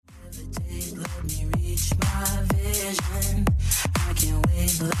Let me reach my vision. I can't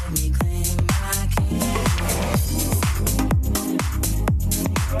wait, let me claim my kingdom.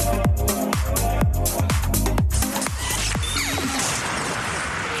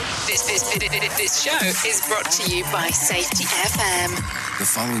 This show is brought to you by Safety FM. The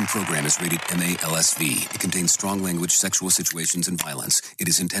following program is rated MALSV. It contains strong language, sexual situations, and violence. It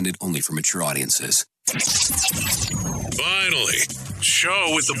is intended only for mature audiences. Finally,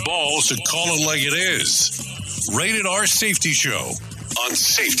 show with the balls to call it like it is. Rated R Safety Show on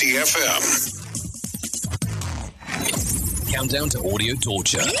Safety FM. Countdown to audio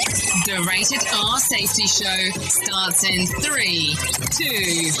torture. The Rated R Safety Show starts in 3,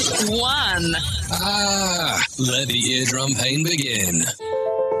 2, 1. Let the eardrum pain begin.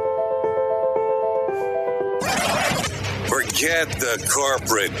 Forget the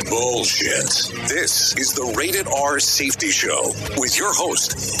corporate bullshit. This is the Rated R Safety Show with your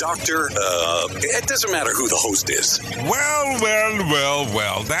host, Dr. It doesn't matter who the host is. Well.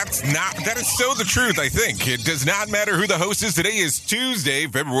 That is so the truth, I think. It does not matter who the host is. Today is Tuesday,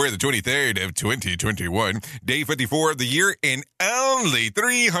 February the 23rd of 2021, day 54 of the year, and only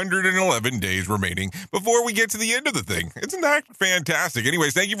 311 days remaining before we get to the end of the thing. Isn't that fantastic?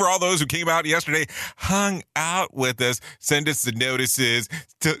 Anyways, thank you for all those who came out yesterday, hung out with us, send us the notices,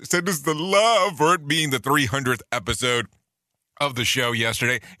 send us the love for it being the 300th episode of the show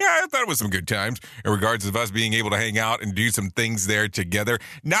yesterday. Yeah, I thought it was some good times in regards of us being able to hang out and do some things there together.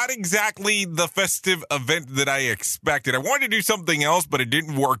 Not exactly the festive event that I expected. I wanted to do something else, but it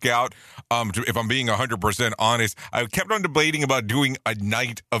didn't work out. If I'm being 100% honest, I kept on debating about doing a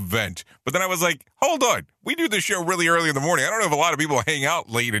night event. But then I was like, hold on. We do this show really early in the morning. I don't know if a lot of people hang out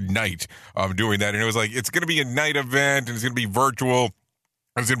late at night doing that. And it was like, it's going to be a night event and it's going to be virtual.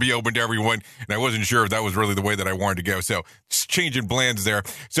 It's going to be open to everyone, and I wasn't sure if that was really the way that I wanted to go, so just changing plans there.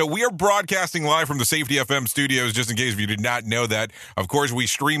 So we are broadcasting live from the Safety FM studios, just in case if you did not know that. Of course, we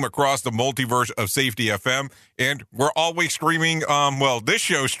stream across the multiverse of Safety FM, and we're always streaming, this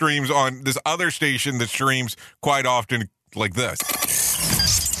show streams on this other station that streams quite often like this.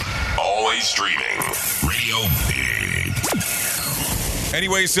 Always streaming. Radio Big.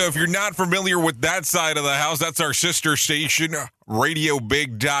 Anyway, so if you're not familiar with that side of the house, that's our sister station,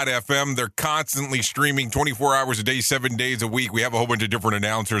 RadioBig.fm. They're constantly streaming 24 hours a day, 7 days a week. We have a whole bunch of different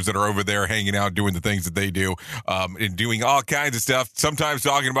announcers that are over there hanging out, doing the things that they do, and doing all kinds of stuff, sometimes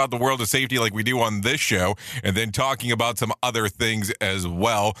talking about the world of safety like we do on this show, and then talking about some other things as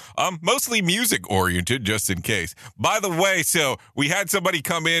well, mostly music-oriented, just in case. By the way, so we had somebody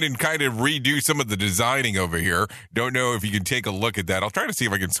come in and kind of redo some of the designing over here. Don't know if you can take a look at that. I'll try to see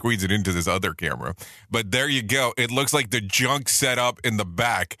if I can squeeze it into this other camera. But there you go. It looks like the junk set up in the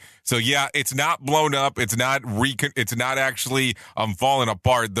back. So yeah, it's not blown up. It's not actually falling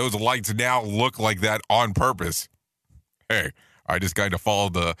apart. Those lights now look like that on purpose. Hey, I just kind of follow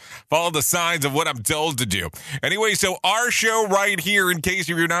the signs of what I'm told to do. Anyway, so our show right here, in case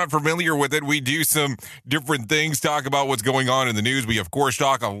if you're not familiar with it, we do some different things, talk about what's going on in the news. We, of course,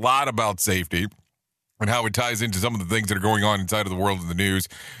 talk a lot about safety and how it ties into some of the things that are going on inside of the world of the news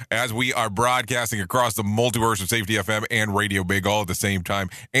as we are broadcasting across the multiverse of Safety FM and Radio Big all at the same time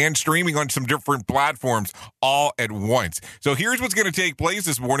and streaming on some different platforms all at once. So here's what's going to take place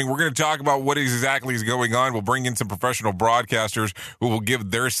this morning. We're going to talk about what exactly is going on. We'll bring in some professional broadcasters who will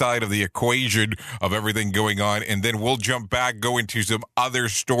give their side of the equation of everything going on, and then we'll jump back, go into some other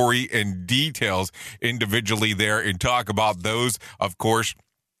story and details individually there and talk about those, of course.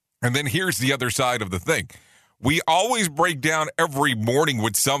 And then here's the other side of the thing. We always break down every morning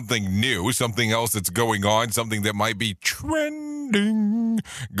with something new, something else that's going on, something that might be trending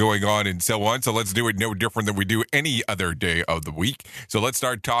going on and so on. So let's do it no different than we do any other day of the week. So let's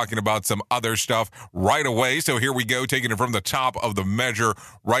start talking about some other stuff right away. So here we go, taking it from the top of the measure,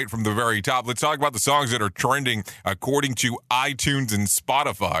 right from the very top. Let's talk about the songs that are trending according to iTunes and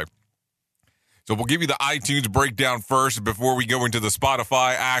Spotify. So we'll give you the iTunes breakdown first before we go into the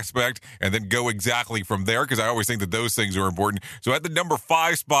Spotify aspect and then go exactly from there, because I always think that those things are important. So at the number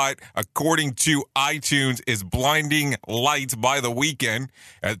 5 spot, according to iTunes, is Blinding Lights by The Weeknd.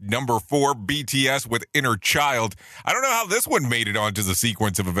 At number 4, BTS with Inner Child. I don't know how this one made it onto the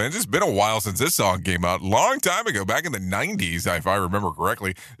sequence of events. It's been a while since this song came out. Long time ago, back in the 90s, if I remember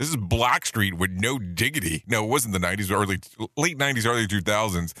correctly. This is Blackstreet with No Diggity. No, it wasn't the 90s, late 90s, early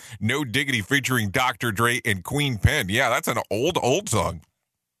 2000s. No Diggity featuring Dr. Dre and Queen Pen. Yeah, that's an old song.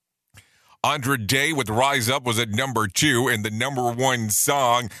 Andra Day with Rise Up was at number 2, and the number 1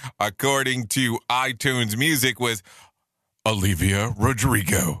 song, according to iTunes Music, was Olivia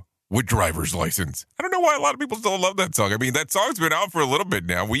Rodrigo with Driver's License. I don't know why a lot of people still love that song. I mean, that song's been out for a little bit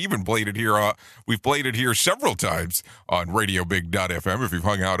now. We even played it here. We've played it here several times on RadioBig.fm if you've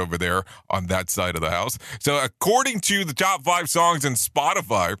hung out over there on that side of the house. So according to the top 5 songs in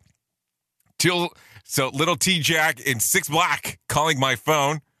Spotify, Little T Jack and Six Black, Calling My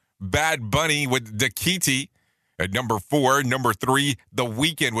Phone, Bad Bunny with Dakiti at number 4. Number 3, The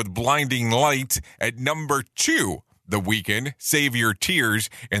Weeknd with Blinding Light. At number 2, The Weeknd, Save Your Tears.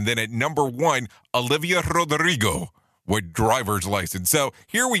 And then at number 1, Olivia Rodrigo with Driver's License. So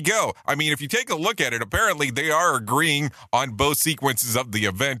here we go. I mean, if you take a look at it, apparently they are agreeing on both sequences of the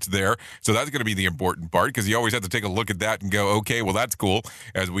event there. So that's going to be the important part, because you always have to take a look at that and go, okay, well, that's cool,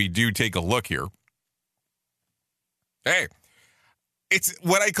 as we do take a look here. Hey, it's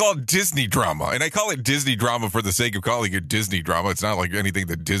what I call Disney drama, and I call it Disney drama for the sake of calling it Disney drama. It's not like anything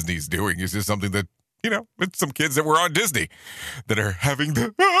that Disney's doing. It's just something that, it's some kids that were on Disney that are having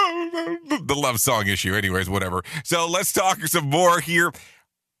the love song issue. Anyways, whatever. So let's talk some more here.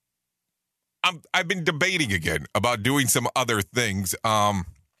 I've been debating again about doing some other things.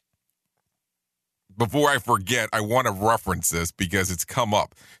 Before I forget, I want to reference this because it's come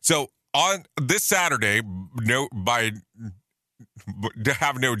up. So on this Saturday,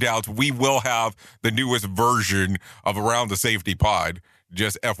 have no doubts, we will have the newest version of Around the Safety Pod.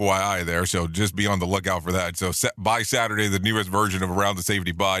 Just FYI there, so just be on the lookout for that. So by Saturday, the newest version of Around the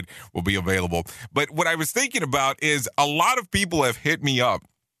Safety Pod will be available. But what I was thinking about is a lot of people have hit me up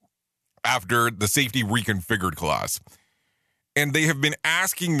after the Safety Reconfigured class, and they have been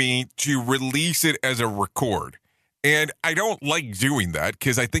asking me to release it as a record. And I don't like doing that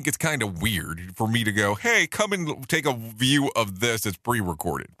because I think it's kind of weird for me to go, hey, come and take a view of this that's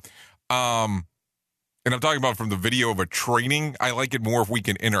pre-recorded. And I'm talking about from the video of a training. I like it more if we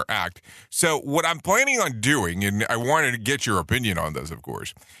can interact. So what I'm planning on doing, and I wanted to get your opinion on this, of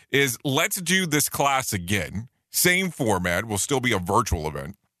course, is let's do this class again. Same format. Will still be a virtual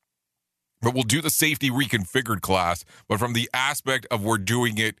event. But we'll do the Safety Reconfigured class, but from the aspect of we're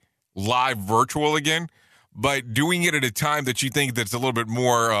doing it live virtual again, but doing it at a time that you think that's a little bit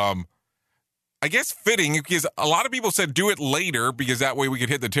more, I guess, fitting, because a lot of people said do it later because that way we could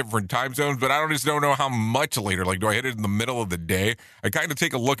hit the different time zones, but I just don't know how much later. Like, do I hit it in the middle of the day? I kind of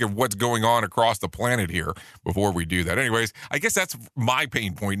take a look at what's going on across the planet here before we do that. Anyways, I guess that's my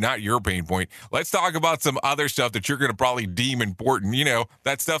pain point, not your pain point. Let's talk about some other stuff that you're going to probably deem important.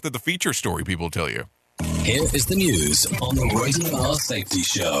 That stuff that the feature story people tell you. Here is the news on the Rated R Safety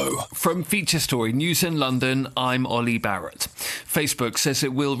Show. From Feature Story News in London, I'm Ollie Barrett. Facebook says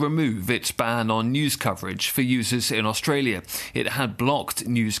it will remove its ban on news coverage for users in Australia. It had blocked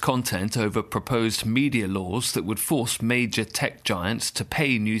news content over proposed media laws that would force major tech giants to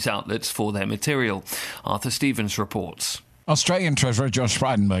pay news outlets for their material. Arthur Stevens reports. Australian Treasurer Josh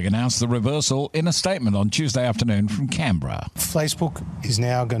Frydenberg announced the reversal in a statement on Tuesday afternoon from Canberra. Facebook is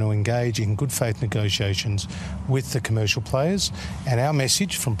now going to engage in good faith negotiations with the commercial players, and our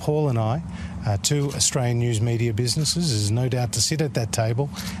message from Paul and I to Australian news media businesses is no doubt to sit at that table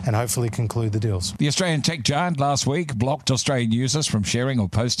and hopefully conclude the deals. The Australian tech giant last week blocked Australian users from sharing or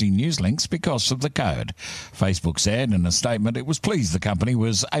posting news links because of the code. Facebook said in a statement it was pleased the company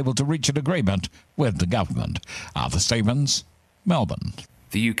was able to reach an agreement with the government. Arthur Stevens, Melbourne.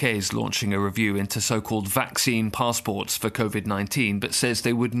 The UK is launching a review into so-called vaccine passports for COVID-19, but says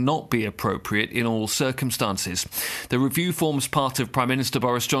they would not be appropriate in all circumstances. The review forms part of Prime Minister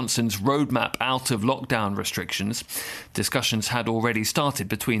Boris Johnson's roadmap out of lockdown restrictions. Discussions had already started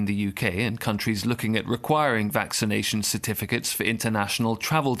between the UK and countries looking at requiring vaccination certificates for international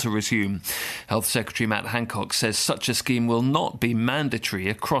travel to resume. Health Secretary Matt Hancock says such a scheme will not be mandatory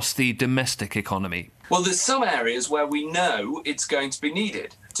across the domestic economy. Well, there's some areas where we know it's going to be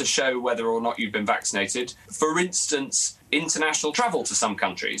needed to show whether or not you've been vaccinated. For instance, international travel to some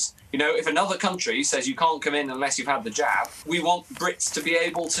countries. If another country says you can't come in unless you've had the jab, we want Brits to be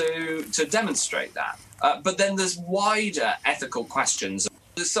able to demonstrate that. But then there's wider ethical questions.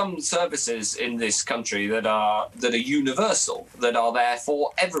 There's some services in this country that are universal, that are there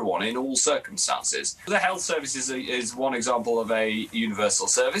for everyone in all circumstances. The health service is one example of a universal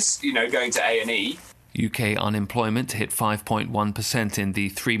service, going to A&E. UK unemployment hit 5.1% in the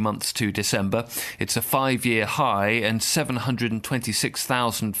 3 months to December. It's a 5-year high, and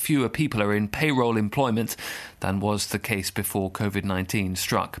 726,000 fewer people are in payroll employment than was the case before COVID-19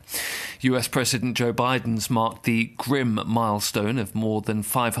 struck. US President Joe Biden's marked the grim milestone of more than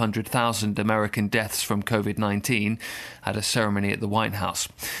 500,000 American deaths from COVID-19 at a ceremony at the White House.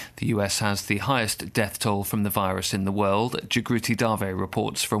 The US has the highest death toll from the virus in the world. Jagruti Dave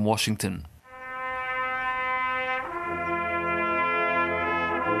reports from Washington.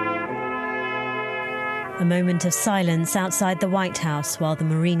 A moment of silence outside the White House while the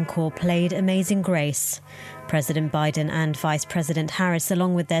Marine Corps played Amazing Grace. President Biden and Vice President Harris,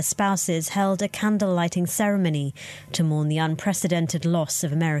 along with their spouses, held a candle-lighting ceremony to mourn the unprecedented loss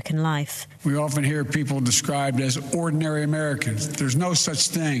of American life. We often hear people described as ordinary Americans. There's no such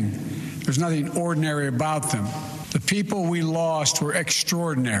thing. There's nothing ordinary about them. The people we lost were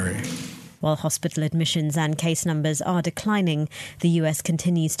extraordinary. While hospital admissions and case numbers are declining, the US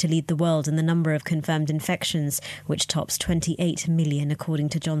continues to lead the world in the number of confirmed infections, which tops 28 million, according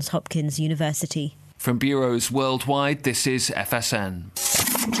to Johns Hopkins University. From bureaus worldwide, this is FSN.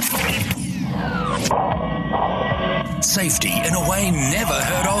 Safety in a way never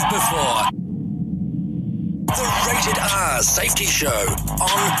heard of before. The Rated R Safety Show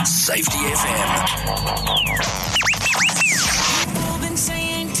on Safety FM. People been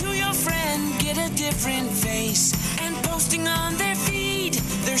saying to your friend, get a different face, and posting on their feed,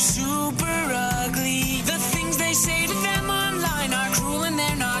 they're super ugly. The things they say to them online are cruel and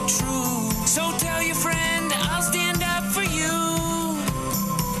they're not true. So tell your friend, I'll stand up for you.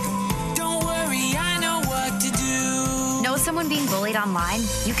 Don't worry, I know what to do. Know someone being bullied online?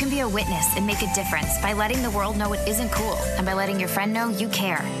 You can be a witness and make a difference by letting the world know it isn't cool and by letting your friend know you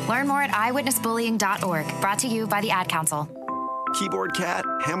care. Learn more at eyewitnessbullying.org. Brought to you by the Ad Council. Keyboard Cat,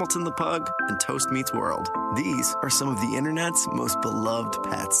 Hamilton the Pug, and Toast Meets World. These are some of the internet's most beloved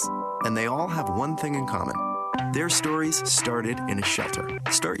pets, and they all have one thing in common. Their stories started in a shelter.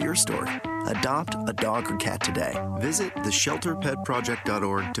 Start your story. Adopt a dog or cat today. Visit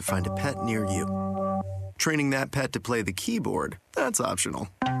theshelterpetproject.org to find a pet near you. Training that pet to play the keyboard, that's optional.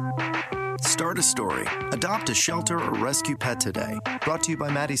 Start a story. Adopt a shelter or rescue pet today. Brought to you by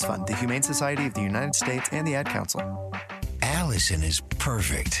Maddie's Fund, the Humane Society of the United States, and the Ad Council. Allison is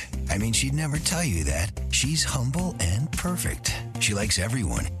perfect. I mean, she'd never tell you that. She's humble and perfect. She likes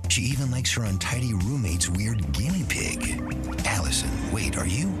everyone. She even likes her untidy roommate's weird guinea pig. Allison, wait, are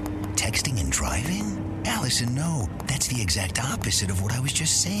you texting and driving? Allison, no. That's the exact opposite of what I was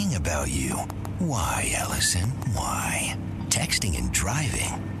just saying about you. Why, Allison? Why? Texting and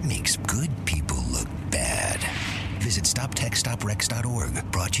driving makes good people look bad. Visit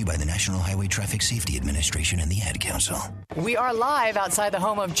StopTextStopWrecks.org. Brought to you by the National Highway Traffic Safety Administration and the Ad Council. We are live outside the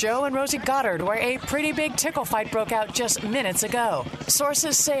home of Joe and Rosie Goddard, where a pretty big tickle fight broke out just minutes ago.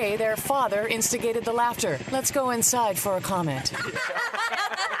 Sources say their father instigated the laughter. Let's go inside for a comment.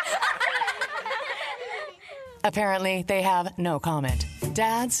 Apparently, they have no comment.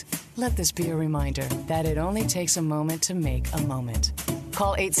 Dads, let this be a reminder that it only takes a moment to make a moment.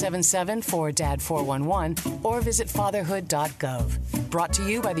 Call 877-4DAD-411 or visit fatherhood.gov. Brought to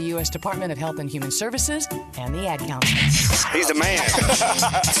you by the U.S. Department of Health and Human Services and the Ad Council. He's a man.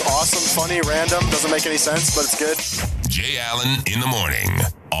 It's awesome, funny, random, doesn't make any sense, but it's good. Jay Allen in the morning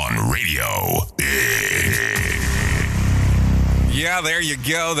on Radio Yeah, there you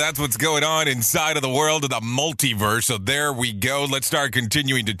go. That's what's going on inside of the world of the multiverse. So there we go. Let's start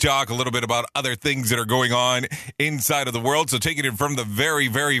continuing to talk a little bit about other things that are going on inside of the world. So taking it from the very,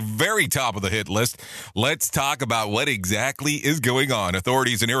 very, very top of the hit list, let's talk about what exactly is going on.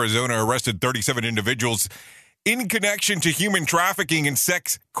 Authorities in Arizona arrested 37 individuals in connection to human trafficking and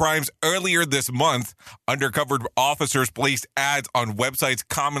sex crimes earlier this month. Undercover officers placed ads on websites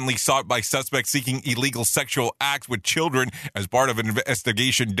commonly sought by suspects seeking illegal sexual acts with children as part of an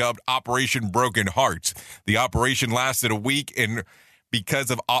investigation dubbed Operation Broken Hearts. The operation lasted a week, and because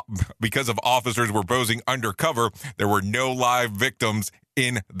of officers were posing undercover, there were no live victims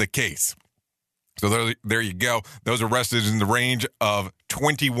in the case. So there you go. Those arrested in the range of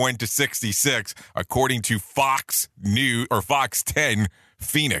 21 to 66, according to Fox News or Fox 10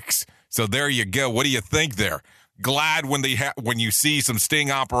 Phoenix. So there you go. What do you think there? Glad when you see some sting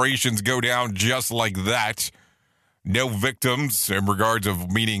operations go down just like that. No victims in regards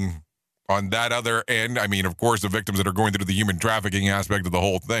of meaning on that other end. I mean, of course, the victims that are going through the human trafficking aspect of the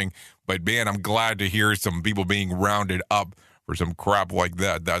whole thing. But man, I'm glad to hear some people being rounded up for some crap like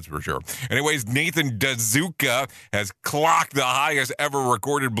that, that's for sure. Anyways, Nathan Dazuka has clocked the highest ever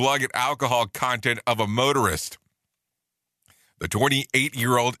recorded blood and alcohol content of a motorist. The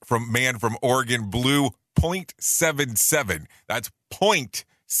 28-year-old man from Oregon blew 0.77. That's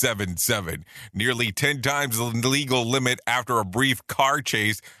 0.77. Nearly 10 times the legal limit after a brief car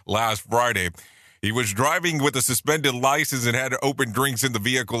chase last Friday. He was driving with a suspended license and had open drinks in the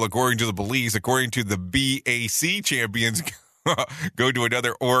vehicle, according to the police. According to the BAC champions, go to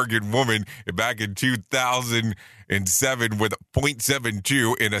another Oregon woman back in 2007 with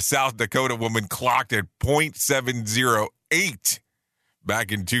 0.72, and a South Dakota woman clocked at 0.708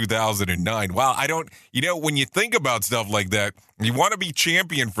 back in 2009. Wow, when you think about stuff like that, You want to be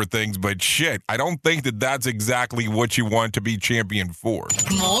champion for things, but shit, I don't think that that's exactly what you want to be champion for.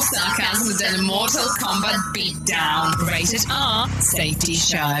 More sarcasm than Mortal Kombat Beatdown. Rated R Safety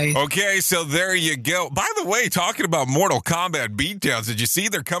Show. Okay, so there you go. By the way, talking about Mortal Kombat Beatdowns, did you see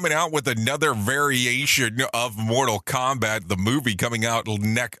they're coming out with another variation of Mortal Kombat, the movie coming out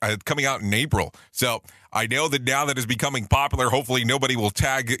in April? So I know that now that it's becoming popular, hopefully nobody will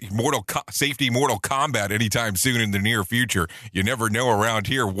tag Mortal Kombat anytime soon in the near future. You never know around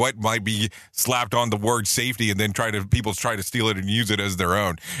here what might be slapped on the word safety and then people try to steal it and use it as their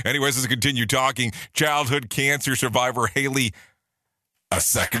own. Anyways, let's continue talking. Childhood cancer survivor Haley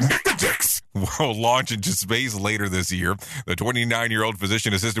Nicotix will launch into space later this year. The 29-year-old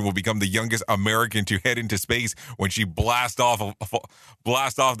physician assistant will become the youngest American to head into space when she blast off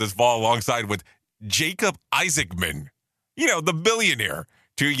this fall alongside with Jacob Isaacman, the billionaire.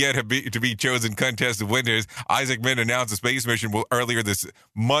 Two yet to be chosen contested winners. Isaacman announced the space mission earlier this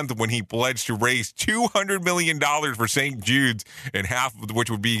month when he pledged to raise $200 million for St. Jude's, and half of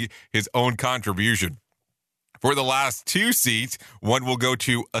which would be his own contribution. For the last two seats, one will go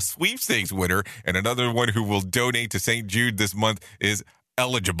to a sweepstakes winner, and another one who will donate to St. Jude this month is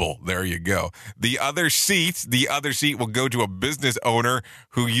eligible. There you go. The other seat will go to a business owner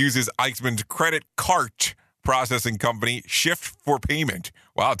who uses Eichmann's credit card processing company Shift for Payment.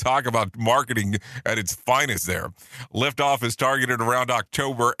 Wow, talk about marketing at its finest there. Liftoff is targeted around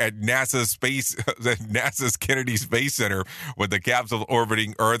October at NASA's Kennedy Space Center, with the capsule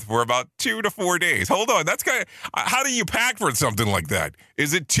orbiting Earth for about 2 to 4 days. Hold on, that's kind of, how do you pack for something like that?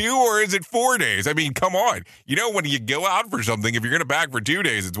 Is it 2 or is it 4 days? I mean, come on. When you go out for something, if you're going to pack for 2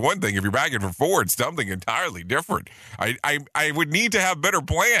 days, it's one thing. If you're packing for 4, it's something entirely different. I would need to have better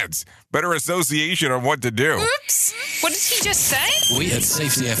plans, better association on what to do. Oops. What did he just say? We at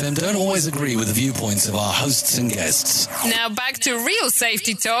Safety FM don't always agree with the viewpoints of our hosts and guests. Now back to real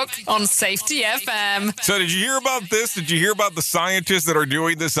safety talk on Safety FM. So did you hear about this? Did you hear about the scientists that are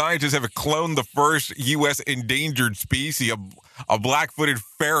doing this? Scientists have cloned the first U.S. endangered species, a black-footed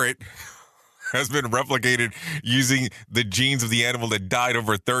ferret. Has been replicated using the genes of the animal that died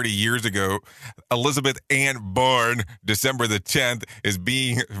over 30 years ago. Elizabeth Ann Bourne, December the 10th, is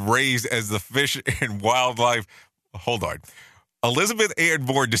being raised as the Fish and Wildlife. Hold on. Elizabeth Ann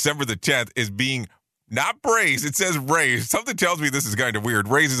Bourne, December the 10th, is being not raised. It says raised. Something tells me this is kind of weird.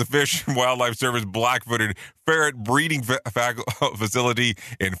 Raised as a Fish and Wildlife Service black-footed ferret breeding facility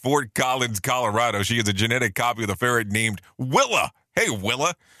in Fort Collins, Colorado. She is a genetic copy of the ferret named Willa. Hey,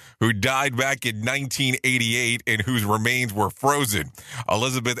 Willa, who died back in 1988 and whose remains were frozen.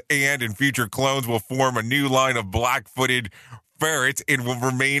 Elizabeth Ann and future clones will form a new line of black-footed ferrets and will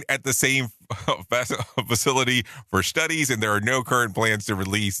remain at the same facility for studies, and there are no current plans to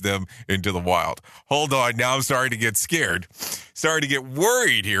release them into the wild. Hold on, now I'm starting to get scared. Starting to get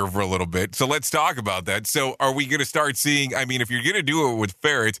worried here for a little bit. So let's talk about that. So are we going to start seeing, if you're going to do it with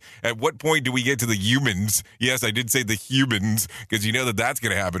ferrets, at what point do we get to the humans? Yes, I did say the humans, because you know that that's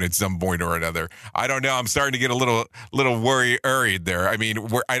going to happen at some point or another. I don't know. I'm starting to get a little worried there.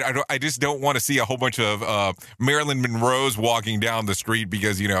 I just don't want to see a whole bunch of Marilyn Monroes walking down the street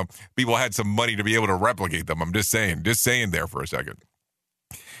because, people had some money to be able to replicate them. I'm just saying there for a second.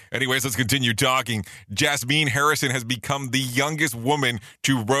 Anyways, let's continue talking. Jasmine Harrison has become the youngest woman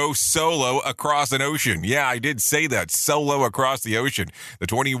to row solo across an ocean. Yeah, I did say that, solo across the ocean. The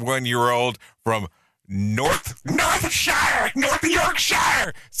 21-year-old from North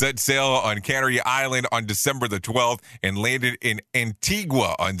Yorkshire set sail on Canary Island on December the 12th and landed in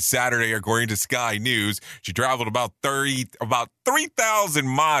Antigua on Saturday, according to Sky News. She traveled about 3,000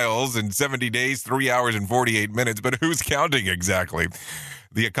 miles in 70 days, 3 hours and 48 minutes, but who's counting exactly?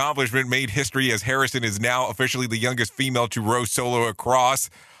 The accomplishment made history as Harrison is now officially the youngest female to row solo across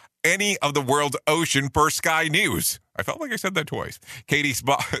any of the world's ocean per Sky News. I felt like I said that twice. Katie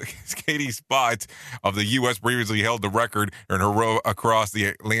Spotts of the U.S. previously held the record in her row across the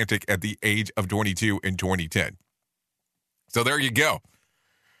Atlantic at the age of 22 in 2010. So there you go.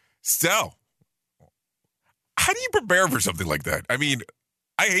 So, how do you prepare for something like that?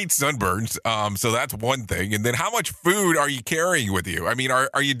 I hate sunburns, so that's one thing. And then how much food are you carrying with you?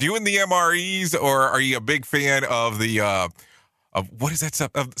 Are you doing the MREs, or are you a big fan of the what is that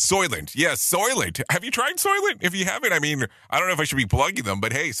stuff? Of Soylent. Yes, Soylent. Have you tried Soylent? If you haven't, I don't know if I should be plugging them,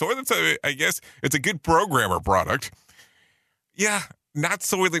 but hey, Soylent's I guess it's a good programmer product. Yeah, not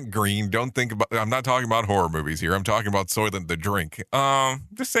Soylent Green. I'm not talking about horror movies here. I'm talking about Soylent the drink.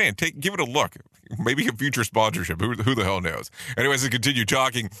 Just saying, give it a look. Maybe a future sponsorship. Who the hell knows? Anyways, let's continue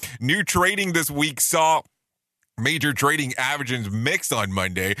talking. New trading this week saw Major trading averages mixed on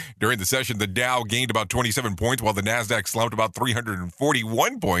Monday. During the session, the Dow gained about 27 points, while the Nasdaq slumped about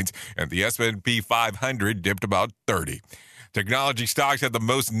 341 points, and the S&P 500 dipped about 30. Technology stocks had the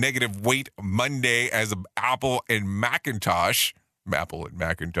most negative weight Monday as Apple and Macintosh.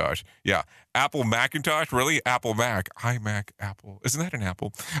 Yeah. Apple Macintosh? Really? Apple Mac. iMac, Apple. Isn't that an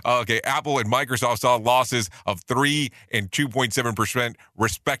Apple? Okay. Apple and Microsoft saw losses of 3 and 2.7%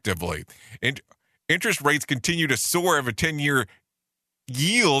 respectively. Interest rates continue to soar of a 10-year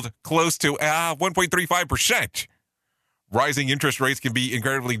yield close to 1.35%. Rising interest rates can be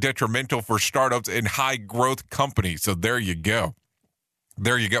incredibly detrimental for startups and high-growth companies. So there you go.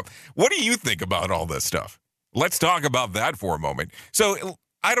 There you go. What do you think about all this stuff? Let's talk about that for a moment. So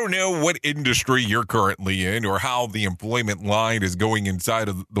I don't know what industry you're currently in or how the employment line is going inside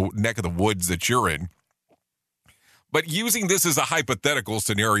of the neck of the woods that you're in. But using this as a hypothetical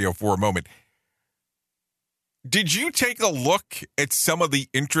scenario for a moment, did you take a look at some of the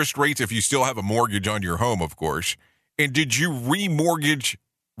interest rates if you still have a mortgage on your home, of course? And did you refinance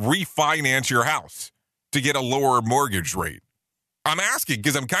your house to get a lower mortgage rate? I'm asking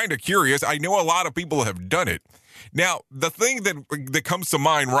because I'm kind of curious. I know a lot of people have done it. Now, the thing that comes to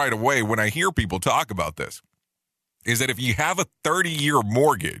mind right away when I hear people talk about this is that if you have a 30-year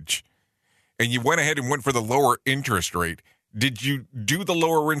mortgage and you went ahead and went for the lower interest rate, did you do the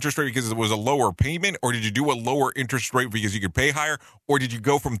lower interest rate because it was a lower payment, or did you do a lower interest rate because you could pay higher, or did you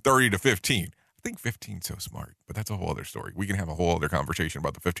go from 30 to 15? I think 15 is so smart, but that's a whole other story. We can have a whole other conversation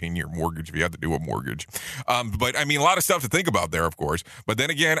about the 15-year mortgage if you have to do a mortgage. But, I mean, a lot of stuff to think about there, of course. But then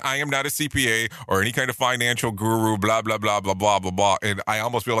again, I am not a CPA or any kind of financial guru, blah, blah, blah, blah, blah, blah, blah. And I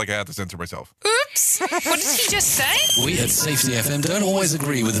almost feel like I have to censor myself. Oops. What did he just say? We at Safety FM don't always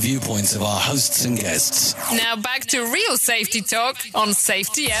agree with the viewpoints of our hosts and guests. Now back to real safety talk on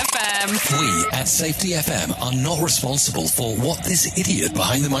Safety FM. We at Safety FM are not responsible for what this idiot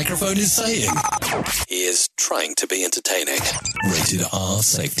behind the microphone is saying. He is trying to be entertaining. Rated R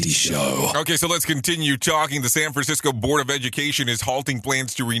Safety Show. Okay, so let's continue talking. The San Francisco Board of Education is halting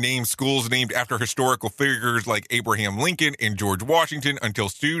plans to rename schools named after historical figures like Abraham Lincoln and George Washington until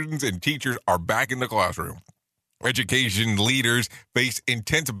students and teachers are back in the classroom. Education leaders face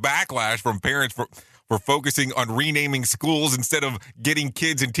intense backlash from parents for focusing on renaming schools instead of getting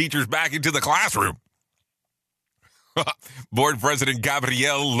kids and teachers back into the classroom. Board President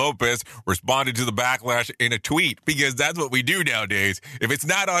Gabriel Lopez responded to the backlash in a tweet, because that's what we do nowadays. If it's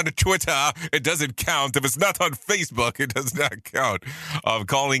not on Twitter, it doesn't count. If it's not on Facebook, it does not count.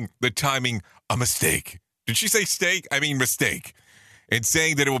 Calling the timing a mistake. Did she say steak? I mean mistake. And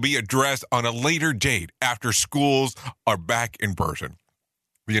saying that it will be addressed on a later date after schools are back in person.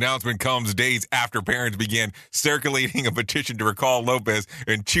 The announcement comes days after parents began circulating a petition to recall Lopez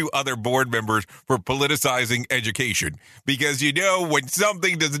and 2 other board members for politicizing education. Because, you know, when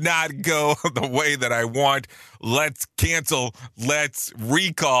something does not go the way that I want, let's cancel, let's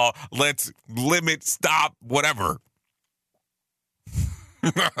recall, let's limit, stop, whatever.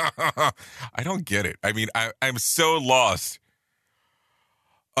 I don't get it. I mean, I'm so lost.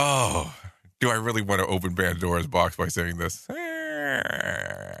 Oh, do I really want to open Pandora's box by saying this?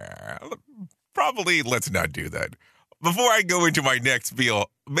 Probably let's not do that. Before I go into my next spiel,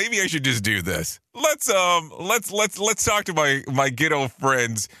 maybe I should just do this. Let's talk to my good old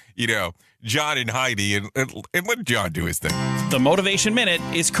friends, you know, John and Heidi, and let John do his thing. The Motivation Minute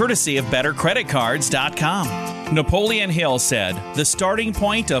is courtesy of BetterCreditCards.com. Napoleon Hill said, "The starting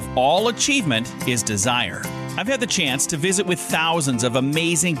point of all achievement is desire." I've had the chance to visit with thousands of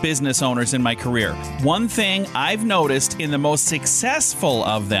amazing business owners in my career. One thing I've noticed in the most successful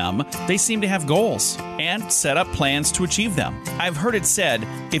of them, they seem to have goals and set up plans to achieve them. I've heard it said,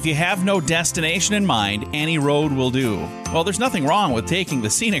 if you have no destination in mind, any road will do. Well, there's nothing wrong with taking the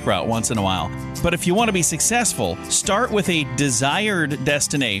scenic route once in a while. But if you want to be successful, start with a desired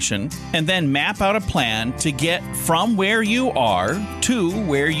destination and then map out a plan to get from where you are to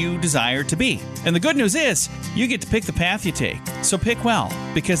where you desire to be. And the good news is, you get to pick the path you take. So pick well,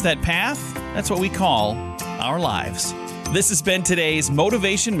 because that path, that's what we call our lives. This has been today's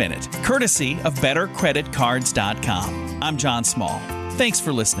Motivation Minute, courtesy of BetterCreditCards.com. I'm John Small. Thanks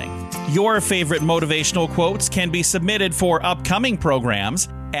for listening. Your favorite motivational quotes can be submitted for upcoming programs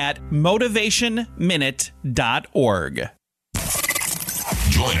at motivationminute.org.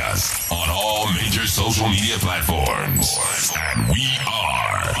 Join us on all major social media platforms. And we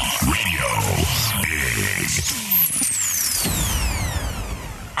are Radio Big.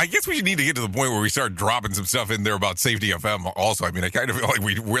 I guess we need to get to the point where we start dropping some stuff in there about Safety FM also. I mean, I kind of feel like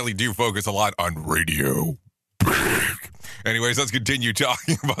we really do focus a lot on Radio Big. Anyways, let's continue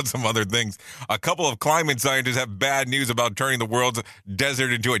talking about some other things. A couple of climate scientists have bad news about turning the world's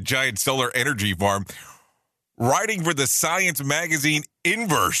desert into a giant solar energy farm. Writing for the science magazine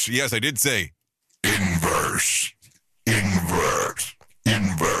Inverse. Yes, I did say Inverse.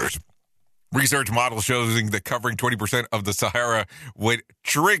 Research model showing that covering 20% of the Sahara would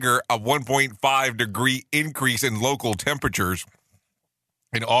trigger a 1.5 degree increase in local temperatures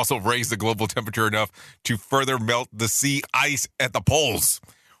and also raise the global temperature enough to further melt the sea ice at the poles.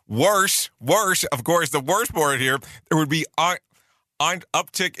 Worse, of course, the worst part here, there would be an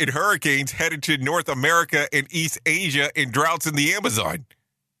uptick in hurricanes headed to North America and East Asia and droughts in the Amazon.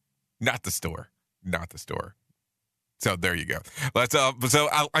 Not the store. So there you go. I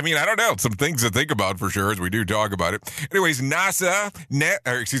don't know. Some things to think about for sure as we do talk about it. Anyways, NASA's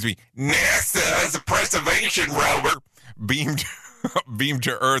Perseverance rover beamed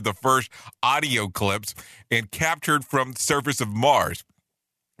to Earth the first audio clips and captured from the surface of Mars.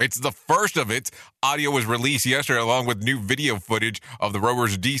 It's the first of its. Audio was released yesterday along with new video footage of the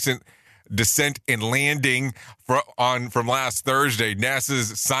rover's descent and landing from last Thursday.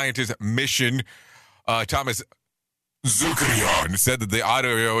 NASA's scientist mission, Thomas Zucarian, said that the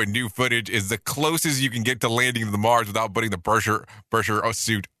audio and new footage is the closest you can get to landing to the Mars without putting the pressure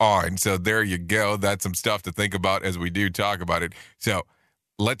suit on. So there you go. That's some stuff to think about as we do talk about it. So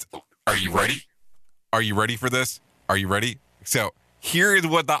are you ready? Are you ready for this? Are you ready? So here is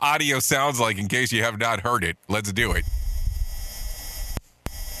what the audio sounds like in case you have not heard it. Let's do it.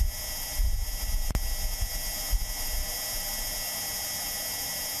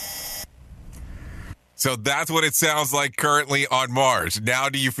 So that's what it sounds like currently on Mars. Now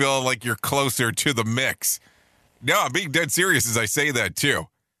do you feel like you're closer to the mix? No, I'm being dead serious as I say that too.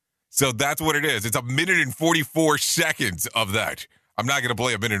 So that's what it is. It's 1 minute and 44 seconds of that. I'm not going to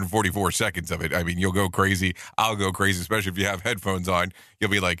play 1 minute and 44 seconds of it. I mean, you'll go crazy. I'll go crazy, especially if you have headphones on.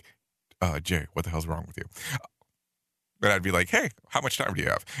 You'll be like, Jay, what the hell's wrong with you? And I'd be like, hey, how much time do you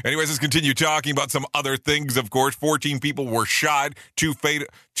have? Anyways, let's continue talking about some other things, of course. 14 people were shot, two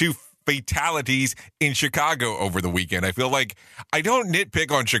fatalities in Chicago over the weekend. I feel like I don't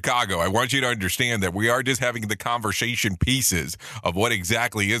nitpick on Chicago. I want you to understand that we are just having the conversation pieces of what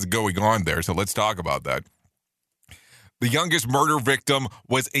exactly is going on there. So let's talk about that. The youngest murder victim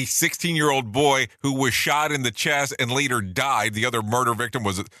was a 16-year-old boy who was shot in the chest and later died. The other murder victim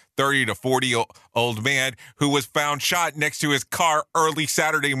was a 30 to 40-year-old man who was found shot next to his car early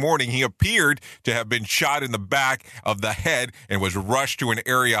Saturday morning. He appeared to have been shot in the back of the head and was rushed to an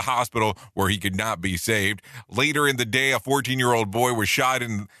area hospital where he could not be saved. Later in the day, a 14-year-old boy was shot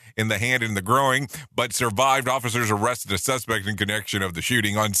in the hand and the groin, but survived. Officers arrested a suspect in connection of the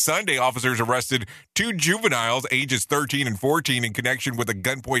shooting. On Sunday, officers arrested two juveniles, ages 13 and 14, in connection with a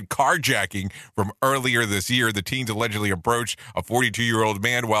gunpoint carjacking from earlier this year. The teens allegedly approached a 42-year-old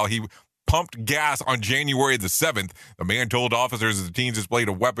man while he pumped gas on January the 7th. The man told officers that the teens displayed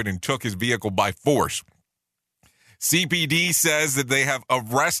a weapon and took his vehicle by force. CPD says that they have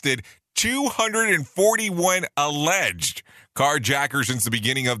arrested 241 alleged carjackers since the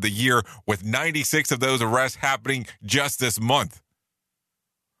beginning of the year, with 96 of those arrests happening just this month.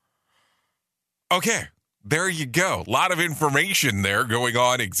 Okay, there you go. A lot of information there going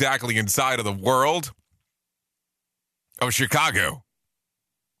on exactly inside of the world of Chicago.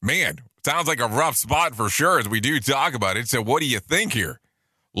 Man, sounds like a rough spot for sure as we do talk about it. So what do you think here?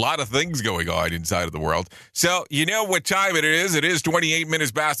 A lot of things going on inside of the world. So you know what time it is. It is 28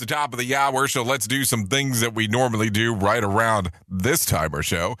 minutes past the top of the hour. So let's do some things that we normally do right around this time or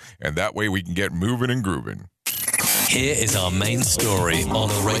so. And that way we can get moving and grooving. Here is our main story on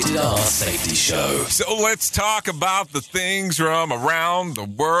the Rated R Safety Show. So let's talk about the things from around the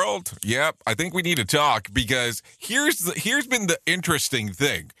world. Yep, I think we need to talk because here's been the interesting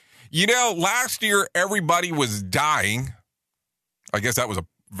thing. You know, last year everybody was dying. I guess that was a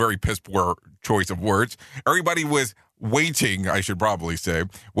very piss poor choice of words. Everybody was waiting, I should probably say,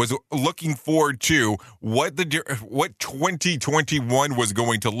 was looking forward to what 2021 was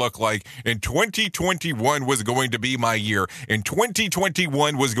going to look like. And 2021 was going to be my year. And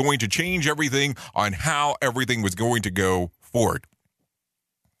 2021 was going to change everything on how everything was going to go forward.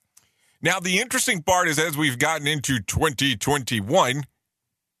 Now, the interesting part is as we've gotten into 2021,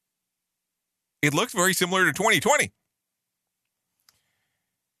 it looks very similar to 2020.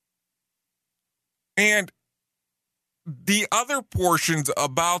 And the other portions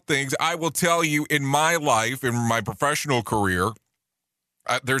about things, I will tell you, in my life, in my professional career,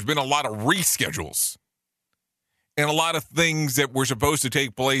 there's been a lot of reschedules and a lot of things that were supposed to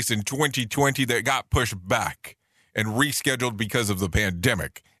take place in 2020 that got pushed back and rescheduled because of the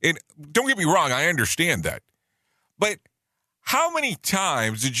pandemic. And don't get me wrong, I understand that. But How many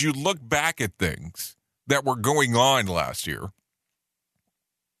times did you look back at things that were going on last year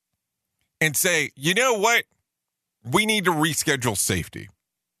and say, you know what? We need to reschedule safety.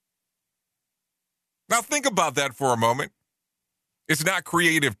 Now think about that for a moment. It's not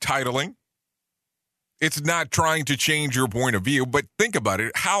creative titling. It's not trying to change your point of view, but think about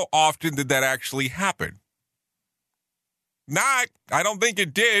it. How often did that actually happen? I don't think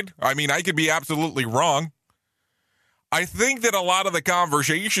it did. I mean, I could be absolutely wrong. I think that a lot of the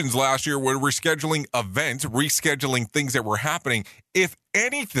conversations last year were rescheduling events, rescheduling things that were happening. If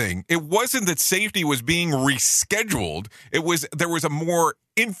anything, it wasn't that safety was being rescheduled. There was a more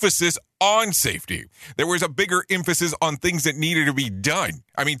emphasis on safety. There was a bigger emphasis on things that needed to be done.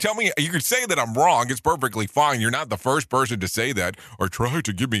 I mean, tell me, you could say that I'm wrong. It's perfectly fine. You're not the first person to say that or try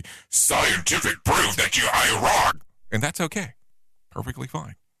to give me scientific proof that I'm wrong. And that's okay. Perfectly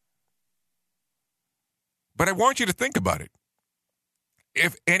fine. But I want you to think about it.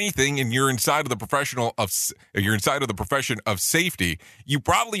 If anything, and you're inside of the profession of safety, you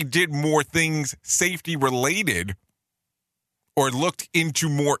probably did more things safety related or looked into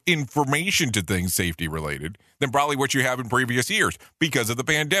more information to things safety related than probably what you have in previous years because of the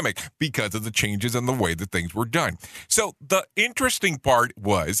pandemic, because of the changes in the way that things were done. So the interesting part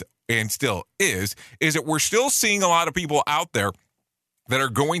was, and still is that we're still seeing a lot of people out there that are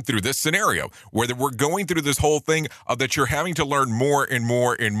going through this scenario, where we're going through this whole thing of that you're having to learn more and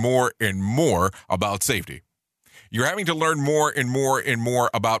more and more and more about safety. You're having to learn more and more and more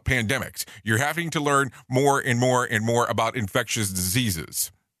about pandemics. You're having to learn more and more and more about infectious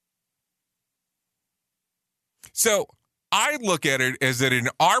diseases. So I look at it as that in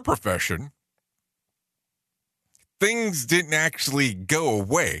our profession, things didn't actually go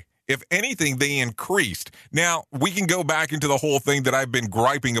away. If anything, they increased. Now, we can go back into the whole thing that I've been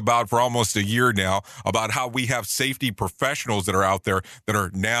griping about for almost a year now, about how we have safety professionals that are out there that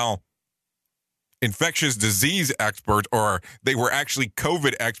are now infectious disease experts, or they were actually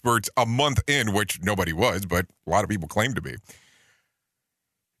COVID experts a month in, which nobody was, but a lot of people claim to be.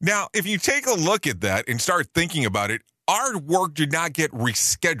 Now, if you take a look at that and start thinking about it, our work did not get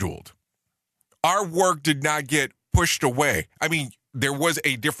rescheduled. Our work did not get pushed away. I mean, there was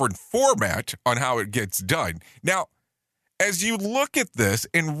a different format on how it gets done. Now, as you look at this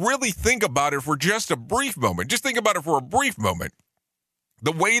and really think about it for just a brief moment,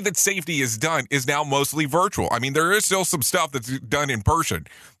 the way that safety is done is now mostly virtual. I mean, there is still some stuff that's done in person,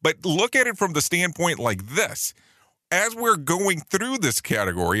 but look at it from the standpoint like this. As we're going through this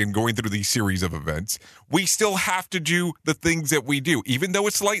category and going through these series of events, we still have to do the things that we do. Even though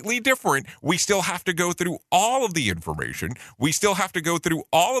it's slightly different, we still have to go through all of the information. We still have to go through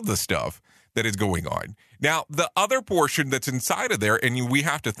all of the stuff that is going on. Now, the other portion that's inside of there, and we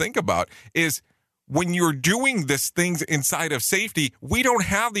have to think about, is when you're doing this things inside of safety, we don't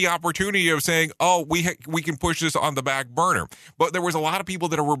have the opportunity of saying, oh, we can push this on the back burner. But there was a lot of people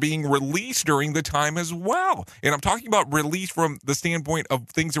that were being released during the time as well. And I'm talking about release from the standpoint of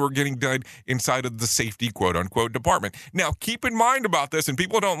things that were getting done inside of the safety quote unquote department. Now, keep in mind about this, and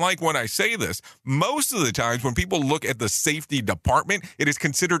people don't like when I say this, most of the times when people look at the safety department, it is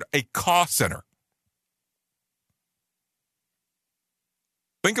considered a cost center.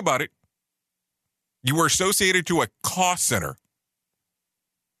 Think about it. You are associated to a cost center,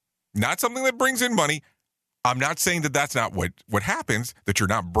 not something that brings in money. I'm not saying that that's not what happens, that you're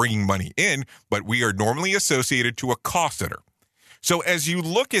not bringing money in, but we are normally associated to a cost center. So as you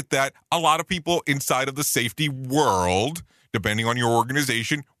look at that, a lot of people inside of the safety world, depending on your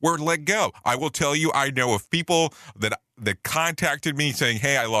organization, were let go. I will tell you, I know of people that contacted me saying,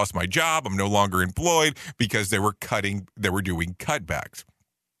 hey, I lost my job. I'm no longer employed because they were doing cutbacks.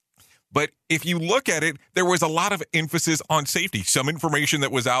 But if you look at it, there was a lot of emphasis on safety. Some information that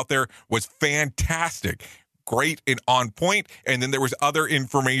was out there was fantastic, great and on point. And then there was other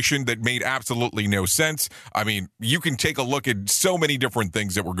information that made absolutely no sense. I mean, you can take a look at so many different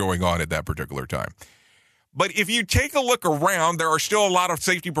things that were going on at that particular time. But if you take a look around, there are still a lot of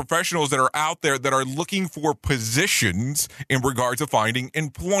safety professionals that are out there that are looking for positions in regards to finding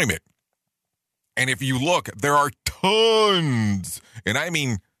employment. And if you look, there are tons, and I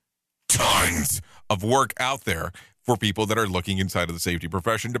mean tons of work out there for people that are looking inside of the safety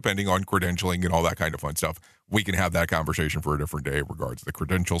profession, depending on credentialing and all that kind of fun stuff. We can have that conversation for a different day in regards to the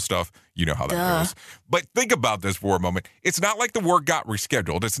credential stuff. You know how that goes. But think about this for a moment. It's not like the work got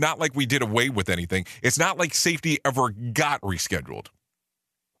rescheduled. It's not like we did away with anything. It's not like safety ever got rescheduled.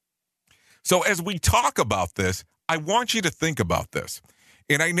 So as we talk about this, I want you to think about this.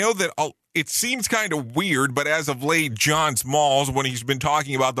 And I know that it seems kind of weird, but as of late, John Smalls, when he's been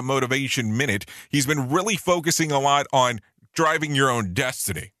talking about the Motivation Minute, he's been really focusing a lot on driving your own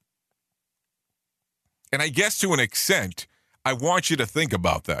destiny. And I guess to an extent, I want you to think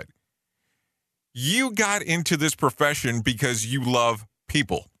about that. You got into this profession because you love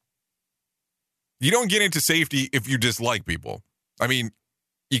people. You don't get into safety if you dislike people. I mean,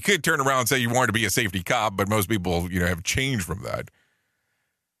 you could turn around and say you wanted to be a safety cop, but most people, have changed from that.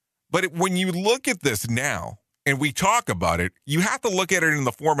 But when you look at this now and we talk about it, you have to look at it in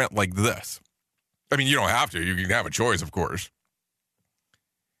the format like this. I mean, you don't have to. You can have a choice, of course.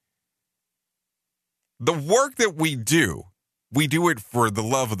 The work that we do it for the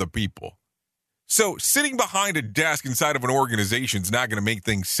love of the people. So sitting behind a desk inside of an organization is not going to make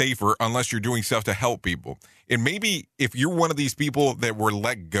things safer unless you're doing stuff to help people. And maybe if you're one of these people that were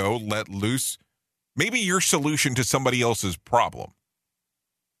let go, let loose, maybe your solution to somebody else's problem.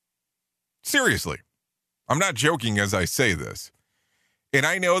 Seriously, I'm not joking as I say this. And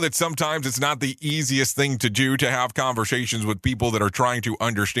I know that sometimes it's not the easiest thing to do to have conversations with people that are trying to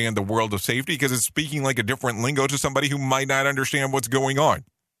understand the world of safety because it's speaking like a different lingo to somebody who might not understand what's going on.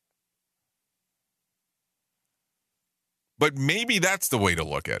 But maybe that's the way to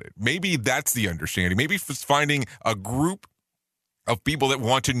look at it. Maybe that's the understanding. Maybe it's finding a group of people that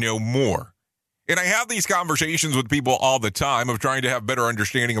want to know more. And I have these conversations with people all the time of trying to have better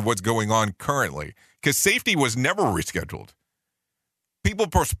understanding of what's going on currently because safety was never rescheduled. People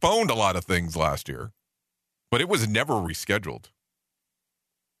postponed a lot of things last year, but it was never rescheduled.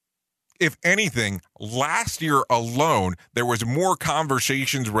 If anything, last year alone, there was more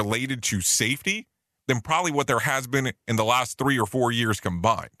conversations related to safety than probably what there has been in the last 3 or 4 years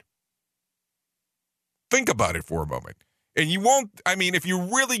combined. Think about it for a moment. And you won't, if you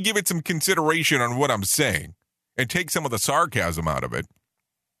really give it some consideration on what I'm saying and take some of the sarcasm out of it,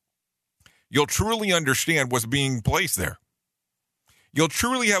 you'll truly understand what's being placed there. You'll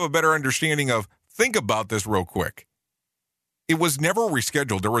truly have a better understanding of, think about this real quick. It was never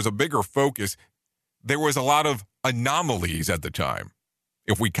rescheduled. There was a bigger focus. There was a lot of anomalies at the time,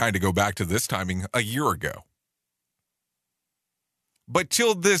 if we kind of go back to this timing a year ago. But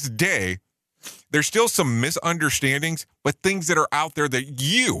till this day, there's still some misunderstandings, but things that are out there that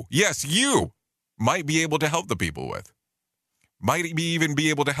you might be able to help the people with. Might even be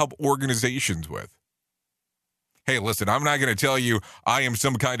able to help organizations with. Hey, listen, I'm not going to tell you I am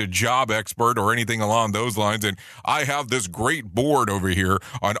some kind of job expert or anything along those lines, and I have this great board over here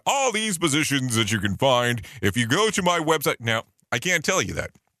on all these positions that you can find if you go to my website. Now, I can't tell you that,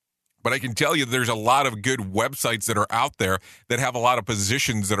 but I can tell you there's a lot of good websites that are out there that have a lot of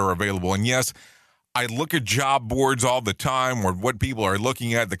positions that are available. And yes, I look at job boards all the time or what people are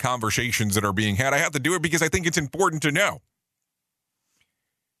looking at, the conversations that are being had. I have to do it because I think it's important to know.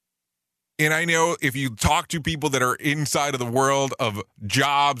 And I know if you talk to people that are inside of the world of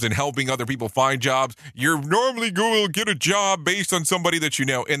jobs and helping other people find jobs, you're normally going to get a job based on somebody that you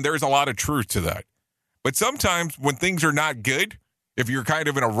know. And there's a lot of truth to that. But sometimes when things are not good, if you're kind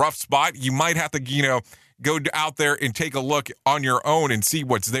of in a rough spot, you might have to, go out there and take a look on your own and see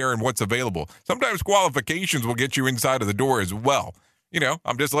what's there and what's available. Sometimes qualifications will get you inside of the door as well.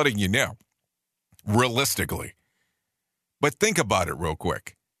 I'm just letting you know, realistically. But think about it real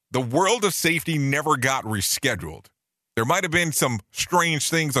quick. The world of safety never got rescheduled. There might have been some strange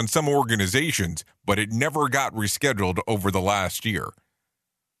things on some organizations, but it never got rescheduled over the last year.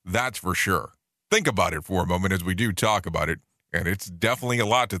 That's for sure. Think about it for a moment as we do talk about it, and it's definitely a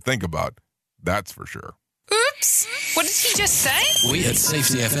lot to think about. That's for sure. Oops! What did he just say? We at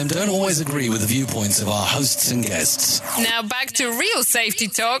Safety FM don't always agree with the viewpoints of our hosts and guests. Now back to real safety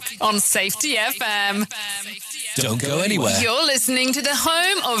talk on Safety FM. Don't go anywhere. You're listening to the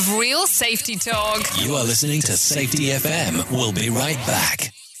home of real safety talk. You are listening to Safety FM. We'll be right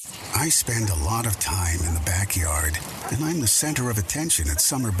back. I spend a lot of time in the backyard, and I'm the center of attention at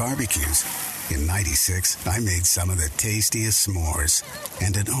summer barbecues. In '96, I made some of the tastiest s'mores.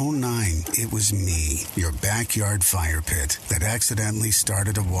 And in '09, it was me, your backyard fire pit, that accidentally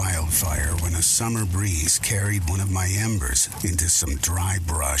started a wildfire when a summer breeze carried one of my embers into some dry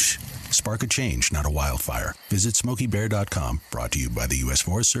brush. Spark a change, not a wildfire. Visit SmokeyBear.com. Brought to you by the U.S.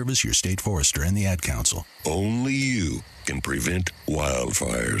 Forest Service, your state forester, and the Ad Council. Only you can prevent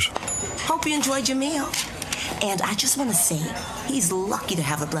wildfires. Hope you enjoyed your meal. And I just want to say, he's lucky to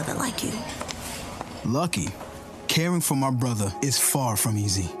have a brother like you. Lucky? Caring for my brother is far from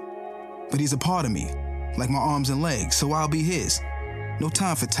easy. But he's a part of me, like my arms and legs, so I'll be his. No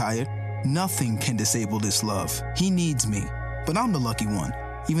time for tired. Nothing can disable this love. He needs me, but I'm the lucky one,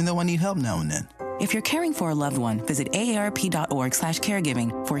 even though I need help now and then. If you're caring for a loved one, visit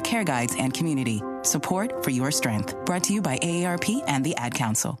aarp.org/caregiving for care guides and community. Support for your strength. Brought to you by AARP and the Ad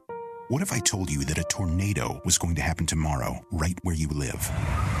Council. What if I told you that a tornado was going to happen tomorrow, right where you live?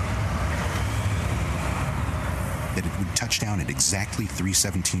 That it would touch down at exactly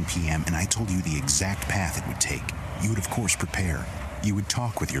 3:17 p.m., and I told you the exact path it would take. You would, of course, prepare. You would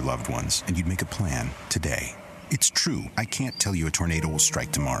talk with your loved ones, and you'd make a plan today. It's true, I can't tell you a tornado will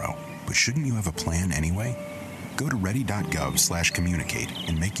strike tomorrow, but shouldn't you have a plan anyway? Go to ready.gov/communicate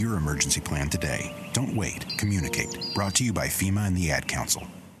and make your emergency plan today. Don't wait. Communicate. Brought to you by FEMA and the Ad Council.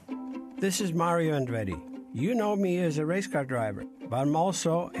 This is Mario Andretti. You know me as a race car driver, but I'm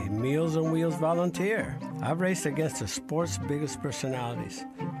also a Meals on Wheels volunteer. I've raced against the sport's biggest personalities,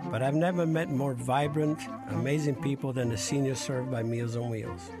 but I've never met more vibrant, amazing people than the seniors served by Meals on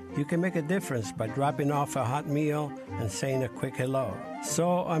Wheels. You can make a difference by dropping off a hot meal and saying a quick hello.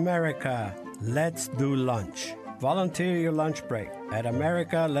 So, America, let's do lunch. Volunteer your lunch break at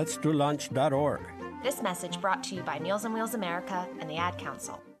americaletsdolunch.org. This message brought to you by Meals on Wheels America and the Ad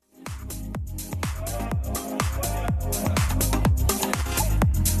Council.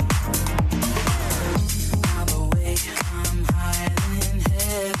 I'm awake, I'm higher than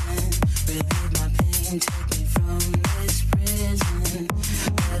heaven. Relieve my pain, take me from this prison.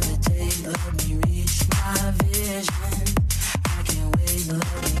 Levitate, let me reach my vision. I can't wait,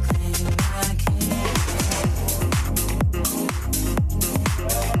 let me claim my kingdom.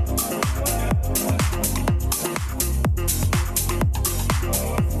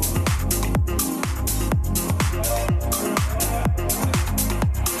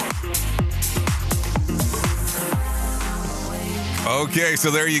 Okay,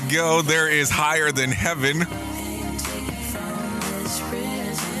 so there you go. There is Higher Than Heaven.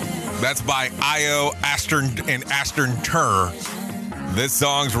 That's by Io, Astern, and Astern Tur. This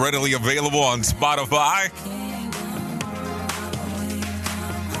song's readily available on Spotify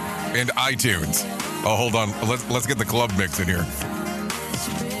and iTunes. Oh, hold on. Let's get the club mix in here.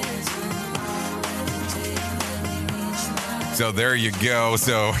 So there you go.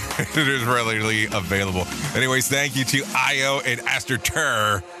 So it is readily available. Anyways, thank you to Io and Astern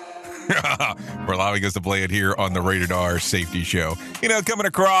Tur for allowing us to play it here on the Rated R Safety Show. You know, coming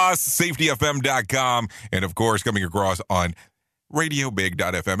across safetyfm.com and, of course, coming across on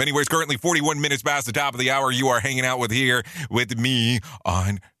radiobig.fm. Anyways, currently 41 minutes past the top of the hour. You are hanging out with me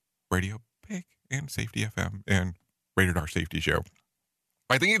on Radio Big and Safety FM and Rated R Safety Show.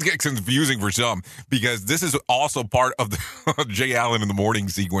 I think it gets confusing for some because this is also part of the Jay Allen in the Morning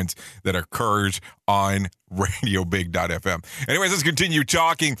sequence that occurs on radiobig.fm. Anyways, let's continue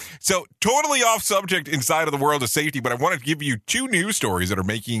talking. So totally off subject inside of the world of safety, but I want to give you two news stories that are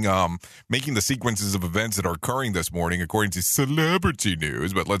making the sequences of events that are occurring this morning according to Celebrity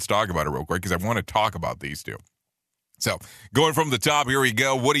News. But let's talk about it real quick because I want to talk about these two. So, going from the top, here we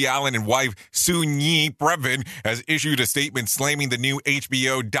go. Woody Allen and wife Soon-Yi Previn has issued a statement slamming the new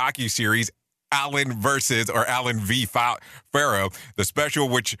HBO docuseries Allen v. Farrow. The special,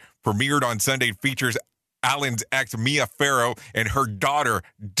 which premiered on Sunday, features Allen's ex Mia Farrow and her daughter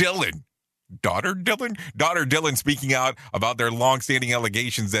Dylan. Daughter Dylan speaking out about their long-standing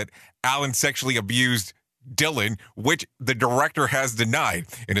allegations that Allen sexually abused Dylan, which the director has denied.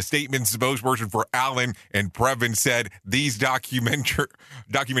 In a statement, spokesperson for Allen and Previn said these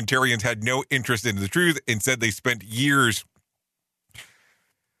documentarians had no interest in the truth and said they spent years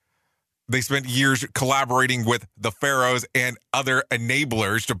collaborating with the Farrows and other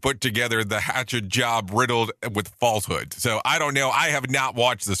enablers to put together the hatchet job riddled with falsehoods. So I don't know. I have not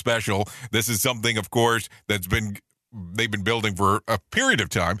watched the special. This is something, of course, they've been building for a period of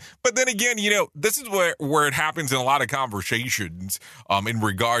time. But then again, you know, this is where it happens in a lot of conversations in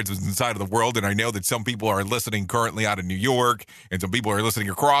regards inside of the world. And I know that some people are listening currently out of New York and some people are listening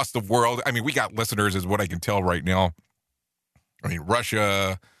across the world. I mean, we got listeners is what I can tell right now. I mean,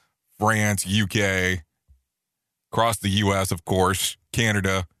 Russia, France, UK, across the U.S., of course,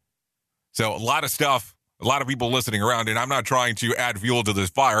 Canada. So a lot of stuff. A lot of people listening around, and I'm not trying to add fuel to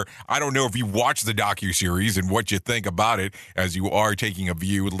this fire. I don't know if you watch the docuseries and what you think about it as you are taking a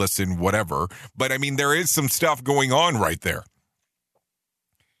view, listen, whatever. But, I mean, there is some stuff going on right there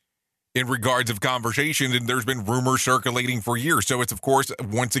in regards of conversation, and there's been rumors circulating for years. So it's, of course,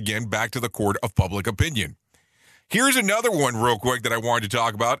 once again, back to the court of public opinion. Here's another one real quick that I wanted to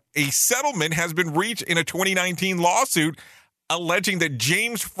talk about. A settlement has been reached in a 2019 lawsuit alleging that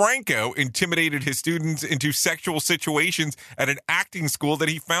James Franco intimidated his students into sexual situations at an acting school that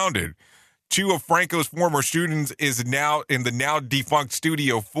he founded. Two of Franco's former students is now in the now defunct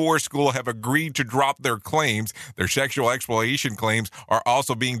Studio 4 school have agreed to drop their claims. Their sexual exploitation claims are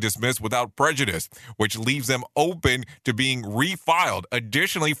also being dismissed without prejudice, which leaves them open to being refiled.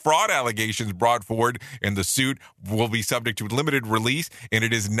 Additionally, fraud allegations brought forward in the suit will be subject to limited release, and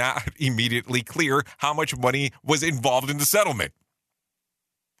it is not immediately clear how much money was involved in the settlement.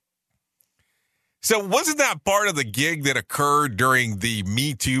 So wasn't that part of the gig that occurred during the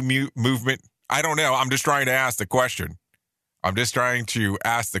Me Too movement? I don't know. I'm just trying to ask the question. I'm just trying to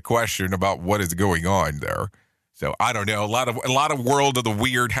ask the question about what is going on there. So I don't know. A lot of world of the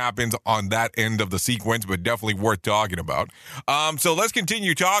weird happens on that end of the sequence, but definitely worth talking about. So let's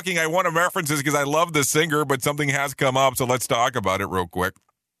continue talking. I want to reference this because I love the singer, but something has come up, so let's talk about it real quick.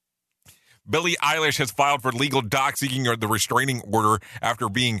 Billie Eilish has filed for legal dock-seeking the restraining order after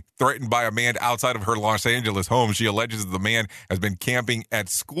being threatened by a man outside of her Los Angeles home. She alleges that the man has been camping at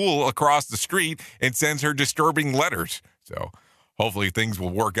school across the street and sends her disturbing letters. So hopefully things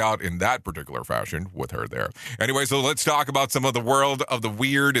will work out in that particular fashion with her there. Anyway, so let's talk about some of the world of the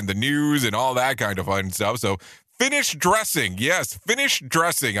weird and the news and all that kind of fun stuff. So finish dressing. Yes, finish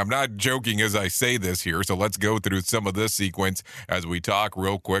dressing. I'm not joking as I say this here. So let's go through some of this sequence as we talk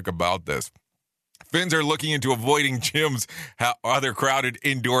real quick about this. Finns are looking into avoiding gyms, other crowded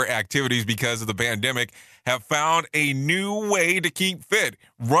indoor activities because of the pandemic, have found a new way to keep fit.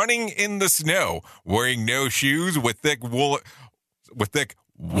 Running in the snow, wearing no shoes with thick woolen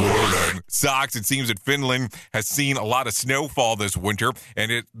socks. It seems that Finland has seen a lot of snowfall this winter,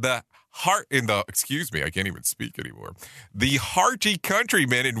 and the hearty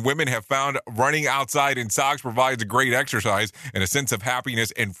countrymen and women have found running outside in socks provides a great exercise and a sense of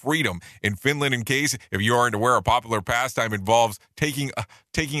happiness and freedom. In Finland, in case if you aren't aware, a popular pastime involves taking a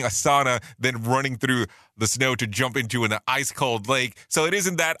sauna, then running through the snow to jump into an ice-cold lake. So it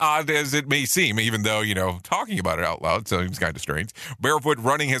isn't that odd as it may seem, even though, talking about it out loud seems kind of strange. Barefoot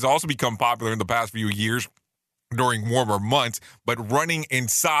running has also become popular in the past few years during warmer months, but running in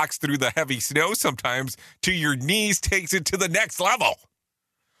socks through the heavy snow sometimes to your knees takes it to the next level.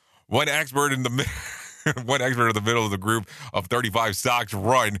 One expert in the middle of the group of 35 socks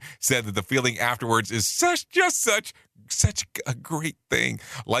run said that the feeling afterwards is such a great thing.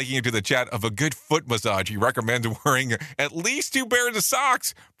 Liking it to the chat of a good foot massage, he recommends wearing at least 2 pairs of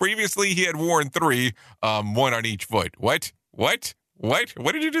socks. Previously, he had worn 3, one on each foot. What?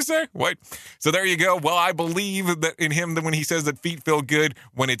 What did you just say? What? So there you go. Well, I believe that in him that when he says that feet feel good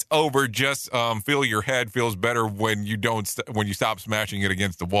when it's over, just feel your head feels better when you when you stop smashing it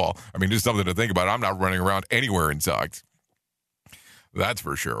against the wall. I mean, just something to think about. I'm not running around anywhere in socks. That's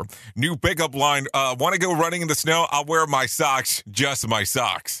for sure. New pickup line. Want to go running in the snow? I'll wear my socks, just my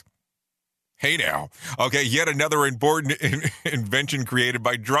socks. Hey now. Okay, yet another important invention created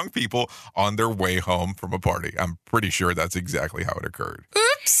by drunk people on their way home from a party. I'm pretty sure that's exactly how it occurred.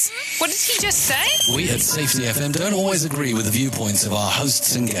 Oops. What did he just say? We at Safety FM don't always agree with the viewpoints of our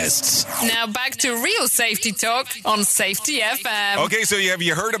hosts and guests. Now back to real safety talk on Safety FM. Okay, so have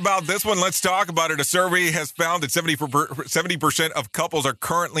you heard about this one? Let's talk about it. A survey has found that 70% of couples are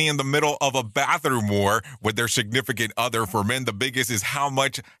currently in the middle of a bathroom war with their significant other. For men, the biggest is how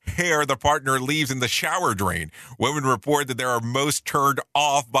much hair the partner leaves in the shower drain. Women report that they are most turned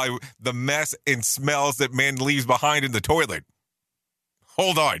off by the mess and smells that men leaves behind in the toilet.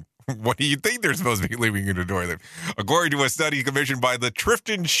 Hold on. What do you think they're supposed to be leaving in the toilet? According to a study commissioned by the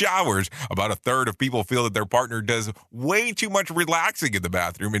Trifton Showers, about a third of people feel that their partner does way too much relaxing in the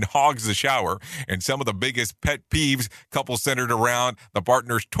bathroom and hogs the shower. And some of the biggest pet peeves couples centered around the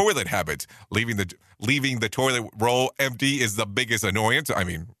partner's toilet habits. Leaving the toilet roll empty is the biggest annoyance. I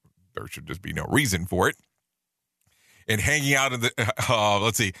mean, there should just be no reason for it. And hanging out in the,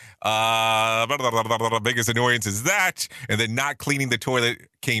 biggest annoyance is that. And then not cleaning the toilet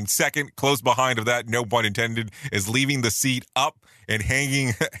came second. Close behind of that, no pun intended, is leaving the seat up and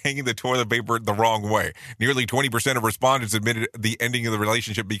hanging the toilet paper the wrong way. Nearly 20% of respondents admitted the ending of the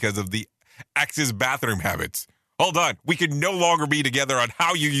relationship because of the ex's bathroom habits. Hold on. We can no longer be together on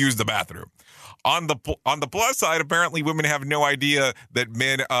how you use the bathroom. On the plus side, apparently women have no idea that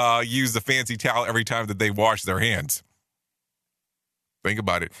men use the fancy towel every time that they wash their hands. Think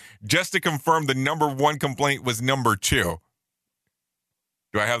about it. Just to confirm, the number 1 complaint was number 2.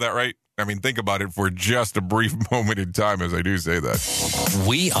 Do I have that right? I mean, think about it for just a brief moment in time as I do say that.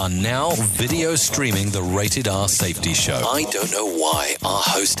 We are now video streaming the Rated R Safety Show. I don't know why our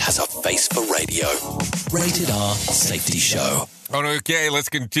host has a face for radio. Rated R Safety Show. Okay, let's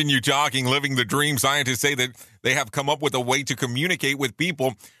continue talking. Living the dream. Scientists say that they have come up with a way to communicate with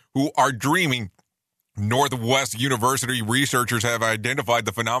people who are dreaming. Northwest University researchers have identified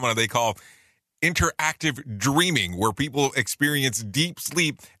the phenomena they call interactive dreaming, where people experience deep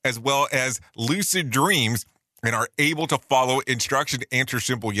sleep as well as lucid dreams and are able to follow instructions, answer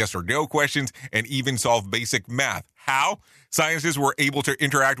simple yes or no questions, and even solve basic math. How? Scientists were able to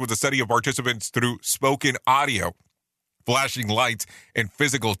interact with the study of participants through spoken audio, flashing lights, and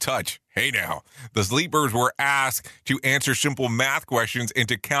physical touch. Hey now, the sleepers were asked to answer simple math questions and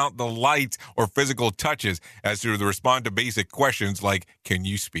to count the lights or physical touches as to respond to basic questions like, can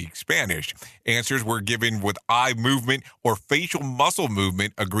you speak Spanish? Answers were given with eye movement or facial muscle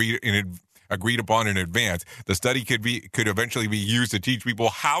movement agreed upon in advance. The study could eventually be used to teach people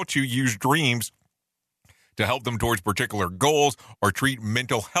how to use dreams to help them towards particular goals or treat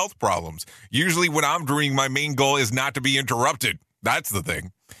mental health problems. Usually when I'm dreaming, my main goal is not to be interrupted. That's the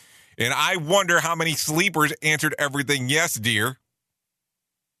thing. And I wonder how many sleepers answered everything yes, dear.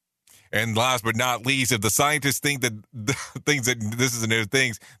 And last but not least, if the scientists think that this is a new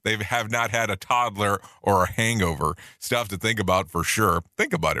thing, they have not had a toddler or a hangover. Stuff to think about for sure.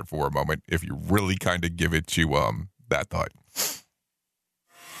 Think about it for a moment if you really kind of give it to that thought.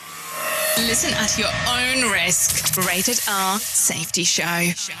 Listen at your own risk. Rated R Safety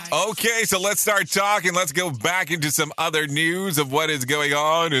Show. Okay, so let's start talking. Let's go back into some other news of what is going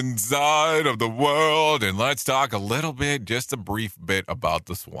on inside of the world. And let's talk a little bit, just a brief bit about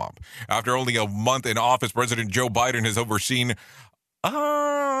the swamp. After only a month in office, President Joe Biden has overseen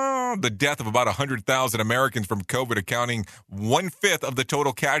the death of about 100,000 Americans from COVID, accounting 1/5 of the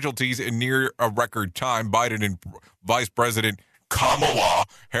total casualties in near a record time. Biden and Vice President Kamala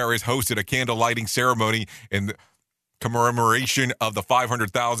Harris hosted a candle lighting ceremony in commemoration of the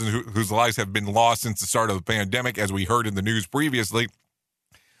 500,000 whose lives have been lost since the start of the pandemic. As we heard in the news previously,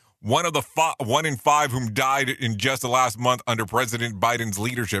 one in five whom died in just the last month under President Biden's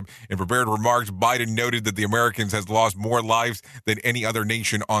leadership. In prepared remarks, Biden noted that the Americans has lost more lives than any other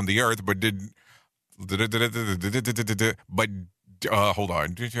nation on the earth, hold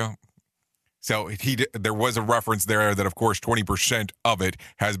on. So there was a reference there that, of course, 20% of it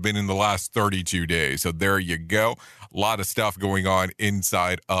has been in the last 32 days. So there you go. A lot of stuff going on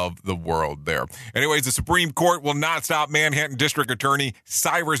inside of the world there. Anyways, the Supreme Court will not stop Manhattan District Attorney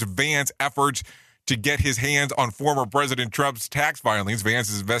Cyrus Vance's efforts to get his hands on former President Trump's tax filings.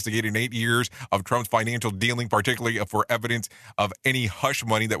 Vance is investigating 8 years of Trump's financial dealing, particularly for evidence of any hush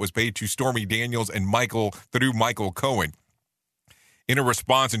money that was paid to Stormy Daniels and Michael Cohen. In a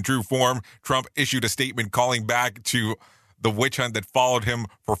response in true form, Trump issued a statement calling back to the witch hunt that followed him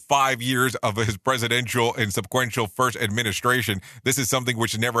for 5 years of his presidential and sequential first administration. This is something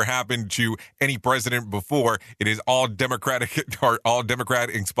which never happened to any president before. It is all Democrat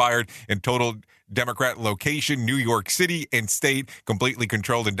inspired and total Democrat location, New York City and state, completely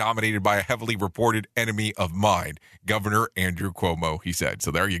controlled and dominated by a heavily reported enemy of mine, Governor Andrew Cuomo, he said.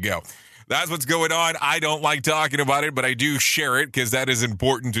 So there you go. That's what's going on. I don't like talking about it, but I do share it because that is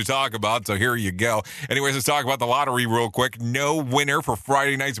important to talk about. So here you go. Anyways, let's talk about the lottery real quick. No winner for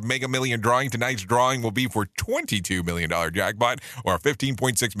Friday night's Mega Million drawing. Tonight's drawing will be for $22 million jackpot or a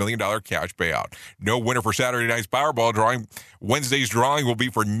 $15.6 million cash payout. No winner for Saturday night's Powerball drawing. Wednesday's drawing will be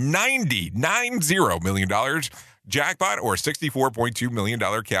for $90 million jackpot or $64.2 million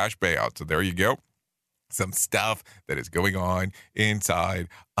cash payout. So there you go. Some stuff that is going on inside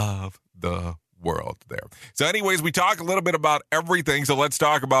of the world there. So anyways, we talk a little bit about everything. So let's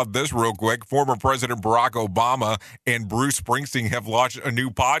talk about this real quick. Former President Barack Obama and Bruce Springsteen have launched a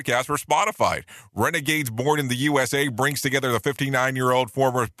new podcast for Spotify. Renegades Born in the USA brings together the 59-year-old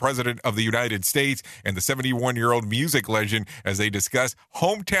former president of the United States and the 71-year-old music legend as they discuss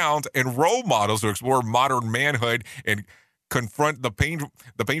hometowns and role models to explore modern manhood and confront the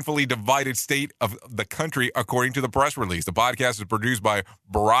painfully divided state of the country, according to the press release. The podcast is produced by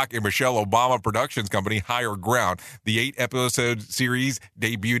Barack and Michelle Obama Productions Company, Higher Ground. The 8-episode series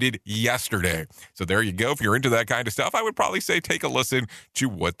debuted yesterday. So there you go. If you're into that kind of stuff, I would probably say take a listen to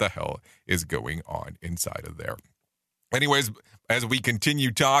what the hell is going on inside of there. Anyways, as we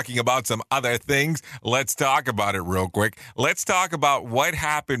continue talking about some other things, let's talk about it real quick. Let's talk about what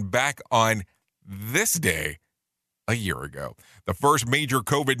happened back on this day a year ago. The first major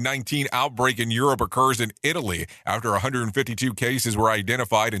COVID-19 outbreak in Europe occurs in Italy. After 152 cases were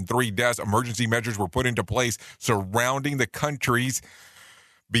identified and 3 deaths, emergency measures were put into place surrounding the countries,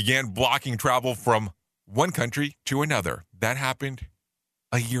 began blocking travel from one country to another. That happened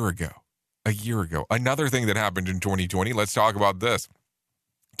a year ago. Another thing that happened in 2020, let's talk about this.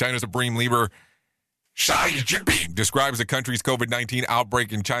 China's Supreme Leader Xi Jinping describes the country's COVID-19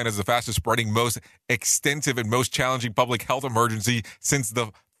 outbreak in China as the fastest spreading, most extensive, and most challenging public health emergency since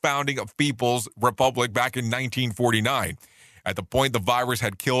the founding of People's Republic back in 1949. At the point, the virus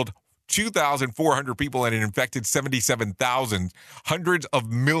had killed 2,400 people and it infected 77,000. Hundreds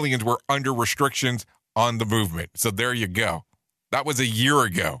of millions were under restrictions on the movement. So there you go. That was a year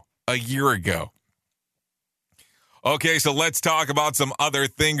ago. Okay, so let's talk about some other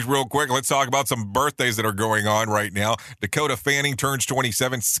things real quick. Let's talk about some birthdays that are going on right now. Dakota Fanning turns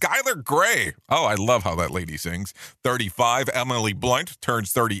 27. Skylar Grey. Oh, I love how that lady sings. 35. Emily Blunt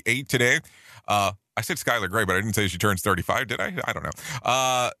turns 38 today. I said Skylar Grey, but I didn't say she turns 35, did I? I don't know.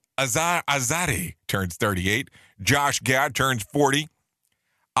 Azari turns 38. Josh Gad turns 40.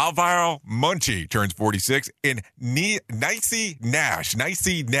 Alvaro Monchi turns 46. And Nicey Nash.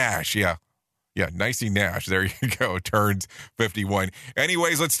 Yeah, Nicey Nash, there you go, turns 51.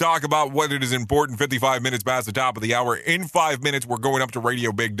 Anyways, let's talk about what it is important. 55 minutes past the top of the hour. In 5 minutes, we're going up to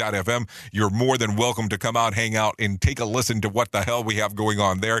RadioBig.fm. You're more than welcome to come out, hang out, and take a listen to what the hell we have going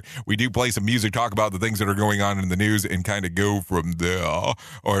on there. We do play some music, talk about the things that are going on in the news, and kind of go from there.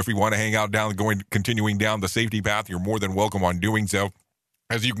 Or if you want to hang out continuing down the safety path, you're more than welcome on doing so,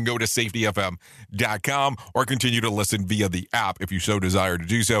 as you can go to safetyfm.com or continue to listen via the app if you so desire to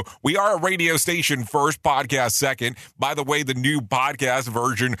do so. We are a radio station first, podcast second. By the way, the new podcast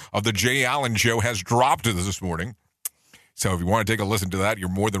version of the Jay Allen Show has dropped this morning. So if you want to take a listen to that, you're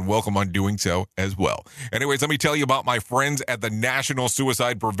more than welcome on doing so as well. Anyways, let me tell you about my friends at the National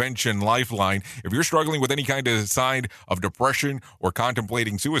Suicide Prevention Lifeline. If you're struggling with any kind of sign of depression or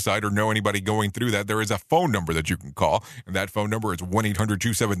contemplating suicide or know anybody going through that, there is a phone number that you can call. And that phone number is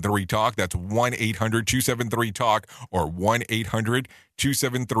 1-800-273-TALK. That's 1-800-273-TALK or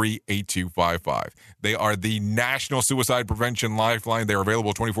 1-800-273-8255. They are the National Suicide Prevention Lifeline. They're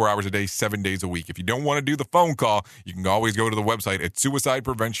available 24 hours a day, 7 days a week. If you don't want to do the phone call, you can always go to the website at Suicide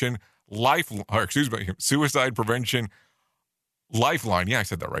Prevention Lifeline. Yeah, I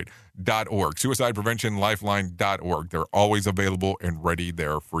said that right. .org. SuicidePreventionLifeline.org. They're always available and ready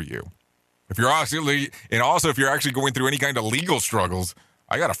there for you. If you're actually going through any kind of legal struggles,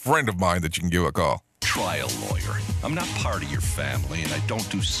 I got a friend of mine that you can give a call. Try a lawyer. I'm not part of your family, and I don't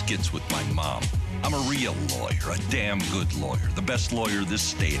do skits with my mom. I'm a real lawyer, a damn good lawyer, the best lawyer this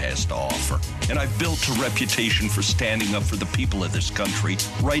state has to offer. And I've built a reputation for standing up for the people of this country,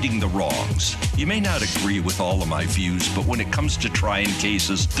 righting the wrongs. You may not agree with all of my views, but when it comes to trying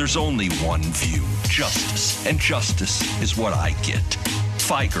cases, there's only one view, justice. And justice is what I get.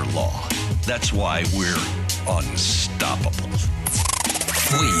 Figer law. That's why we're unstoppable.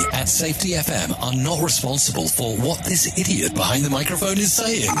 We at Safety FM are not responsible for what this idiot behind the microphone is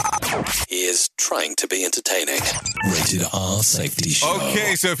saying. He is trying to be entertaining. Rated R Safety Show.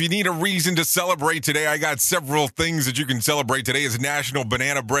 Okay, so if you need a reason to celebrate today, I got several things that you can celebrate today. It's National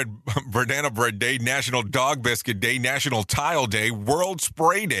Banana Bread Day, National Dog Biscuit Day, National Tile Day, World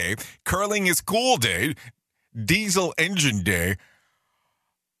Spray Day, Curling is Cool Day, Diesel Engine Day,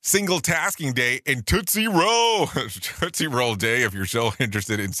 Single Tasking Day, and Tootsie Roll Day if you're so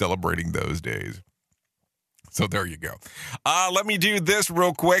interested in celebrating those days. So there you go. Let me do this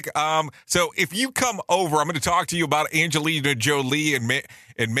real quick. So if you come over, I'm going to talk to you about Angelina Jolie and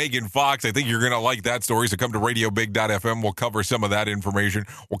Megan Fox. I think you're going to like that story. So come to RadioBig.fm. We'll cover some of that information.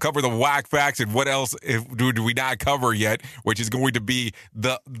 We'll cover the whack facts and what else do we not cover yet, which is going to be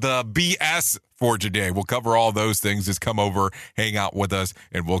the BS for today. We'll cover all those things. Just come over, hang out with us,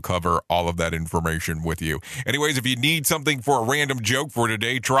 and we'll cover all of that information with you. Anyways, if you need something for a random joke for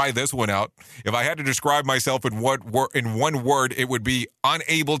today, try this one out. If I had to describe myself in one word, it would be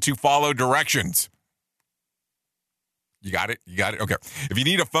unable to follow directions. You got it? Okay. If you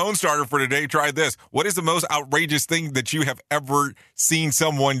need a phone starter for today, try this. What is the most outrageous thing that you have ever seen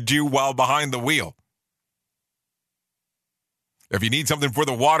someone do while behind the wheel? If you need something for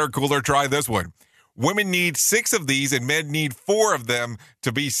the water cooler, try this one. Women need 6 of these and men need 4 of them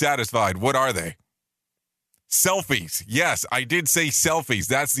to be satisfied. What are they? Selfies. Yes, I did say selfies.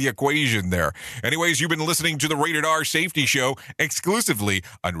 That's the equation there. Anyways, you've been listening to the Rated R Safety Show exclusively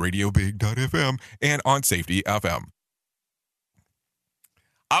on RadioBig.fm and on Safety FM.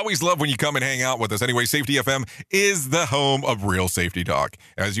 I always love when you come and hang out with us. Anyway, Safety FM is the home of real safety talk.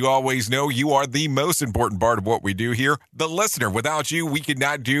 As you always know, you are the most important part of what we do here, the listener. Without you, we could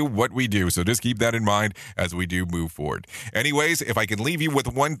not do what we do. So just keep that in mind as we do move forward. Anyways, if I can leave you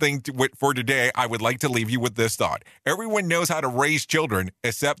with one thing for today, I would like to leave you with this thought. Everyone knows how to raise children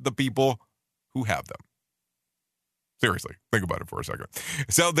except the people who have them. Seriously, think about it for a second.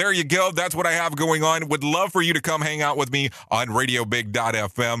 So there you go. That's what I have going on. Would love for you to come hang out with me on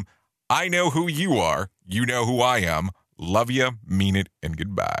RadioBig.fm. I know who you are. You know who I am. Love you, mean it, and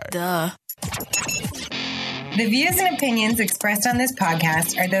goodbye. Duh. The views and opinions expressed on this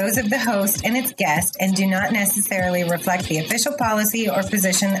podcast are those of the host and its guest and do not necessarily reflect the official policy or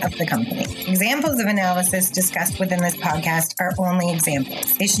position of the company. Examples of analysis discussed within this podcast are only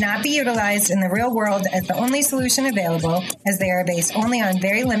examples. They should not be utilized in the real world as the only solution available, as they are based only on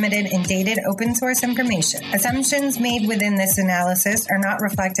very limited and dated open source information. Assumptions made within this analysis are not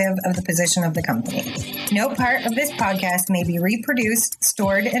reflective of the position of the company. No part of this podcast may be reproduced,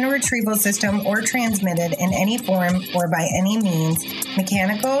 stored in a retrieval system, or transmitted in any form or by any means,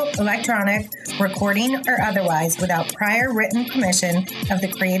 mechanical, electronic, recording, or otherwise, without prior written permission of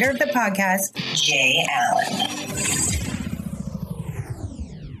the creator of the podcast, Jay Allen.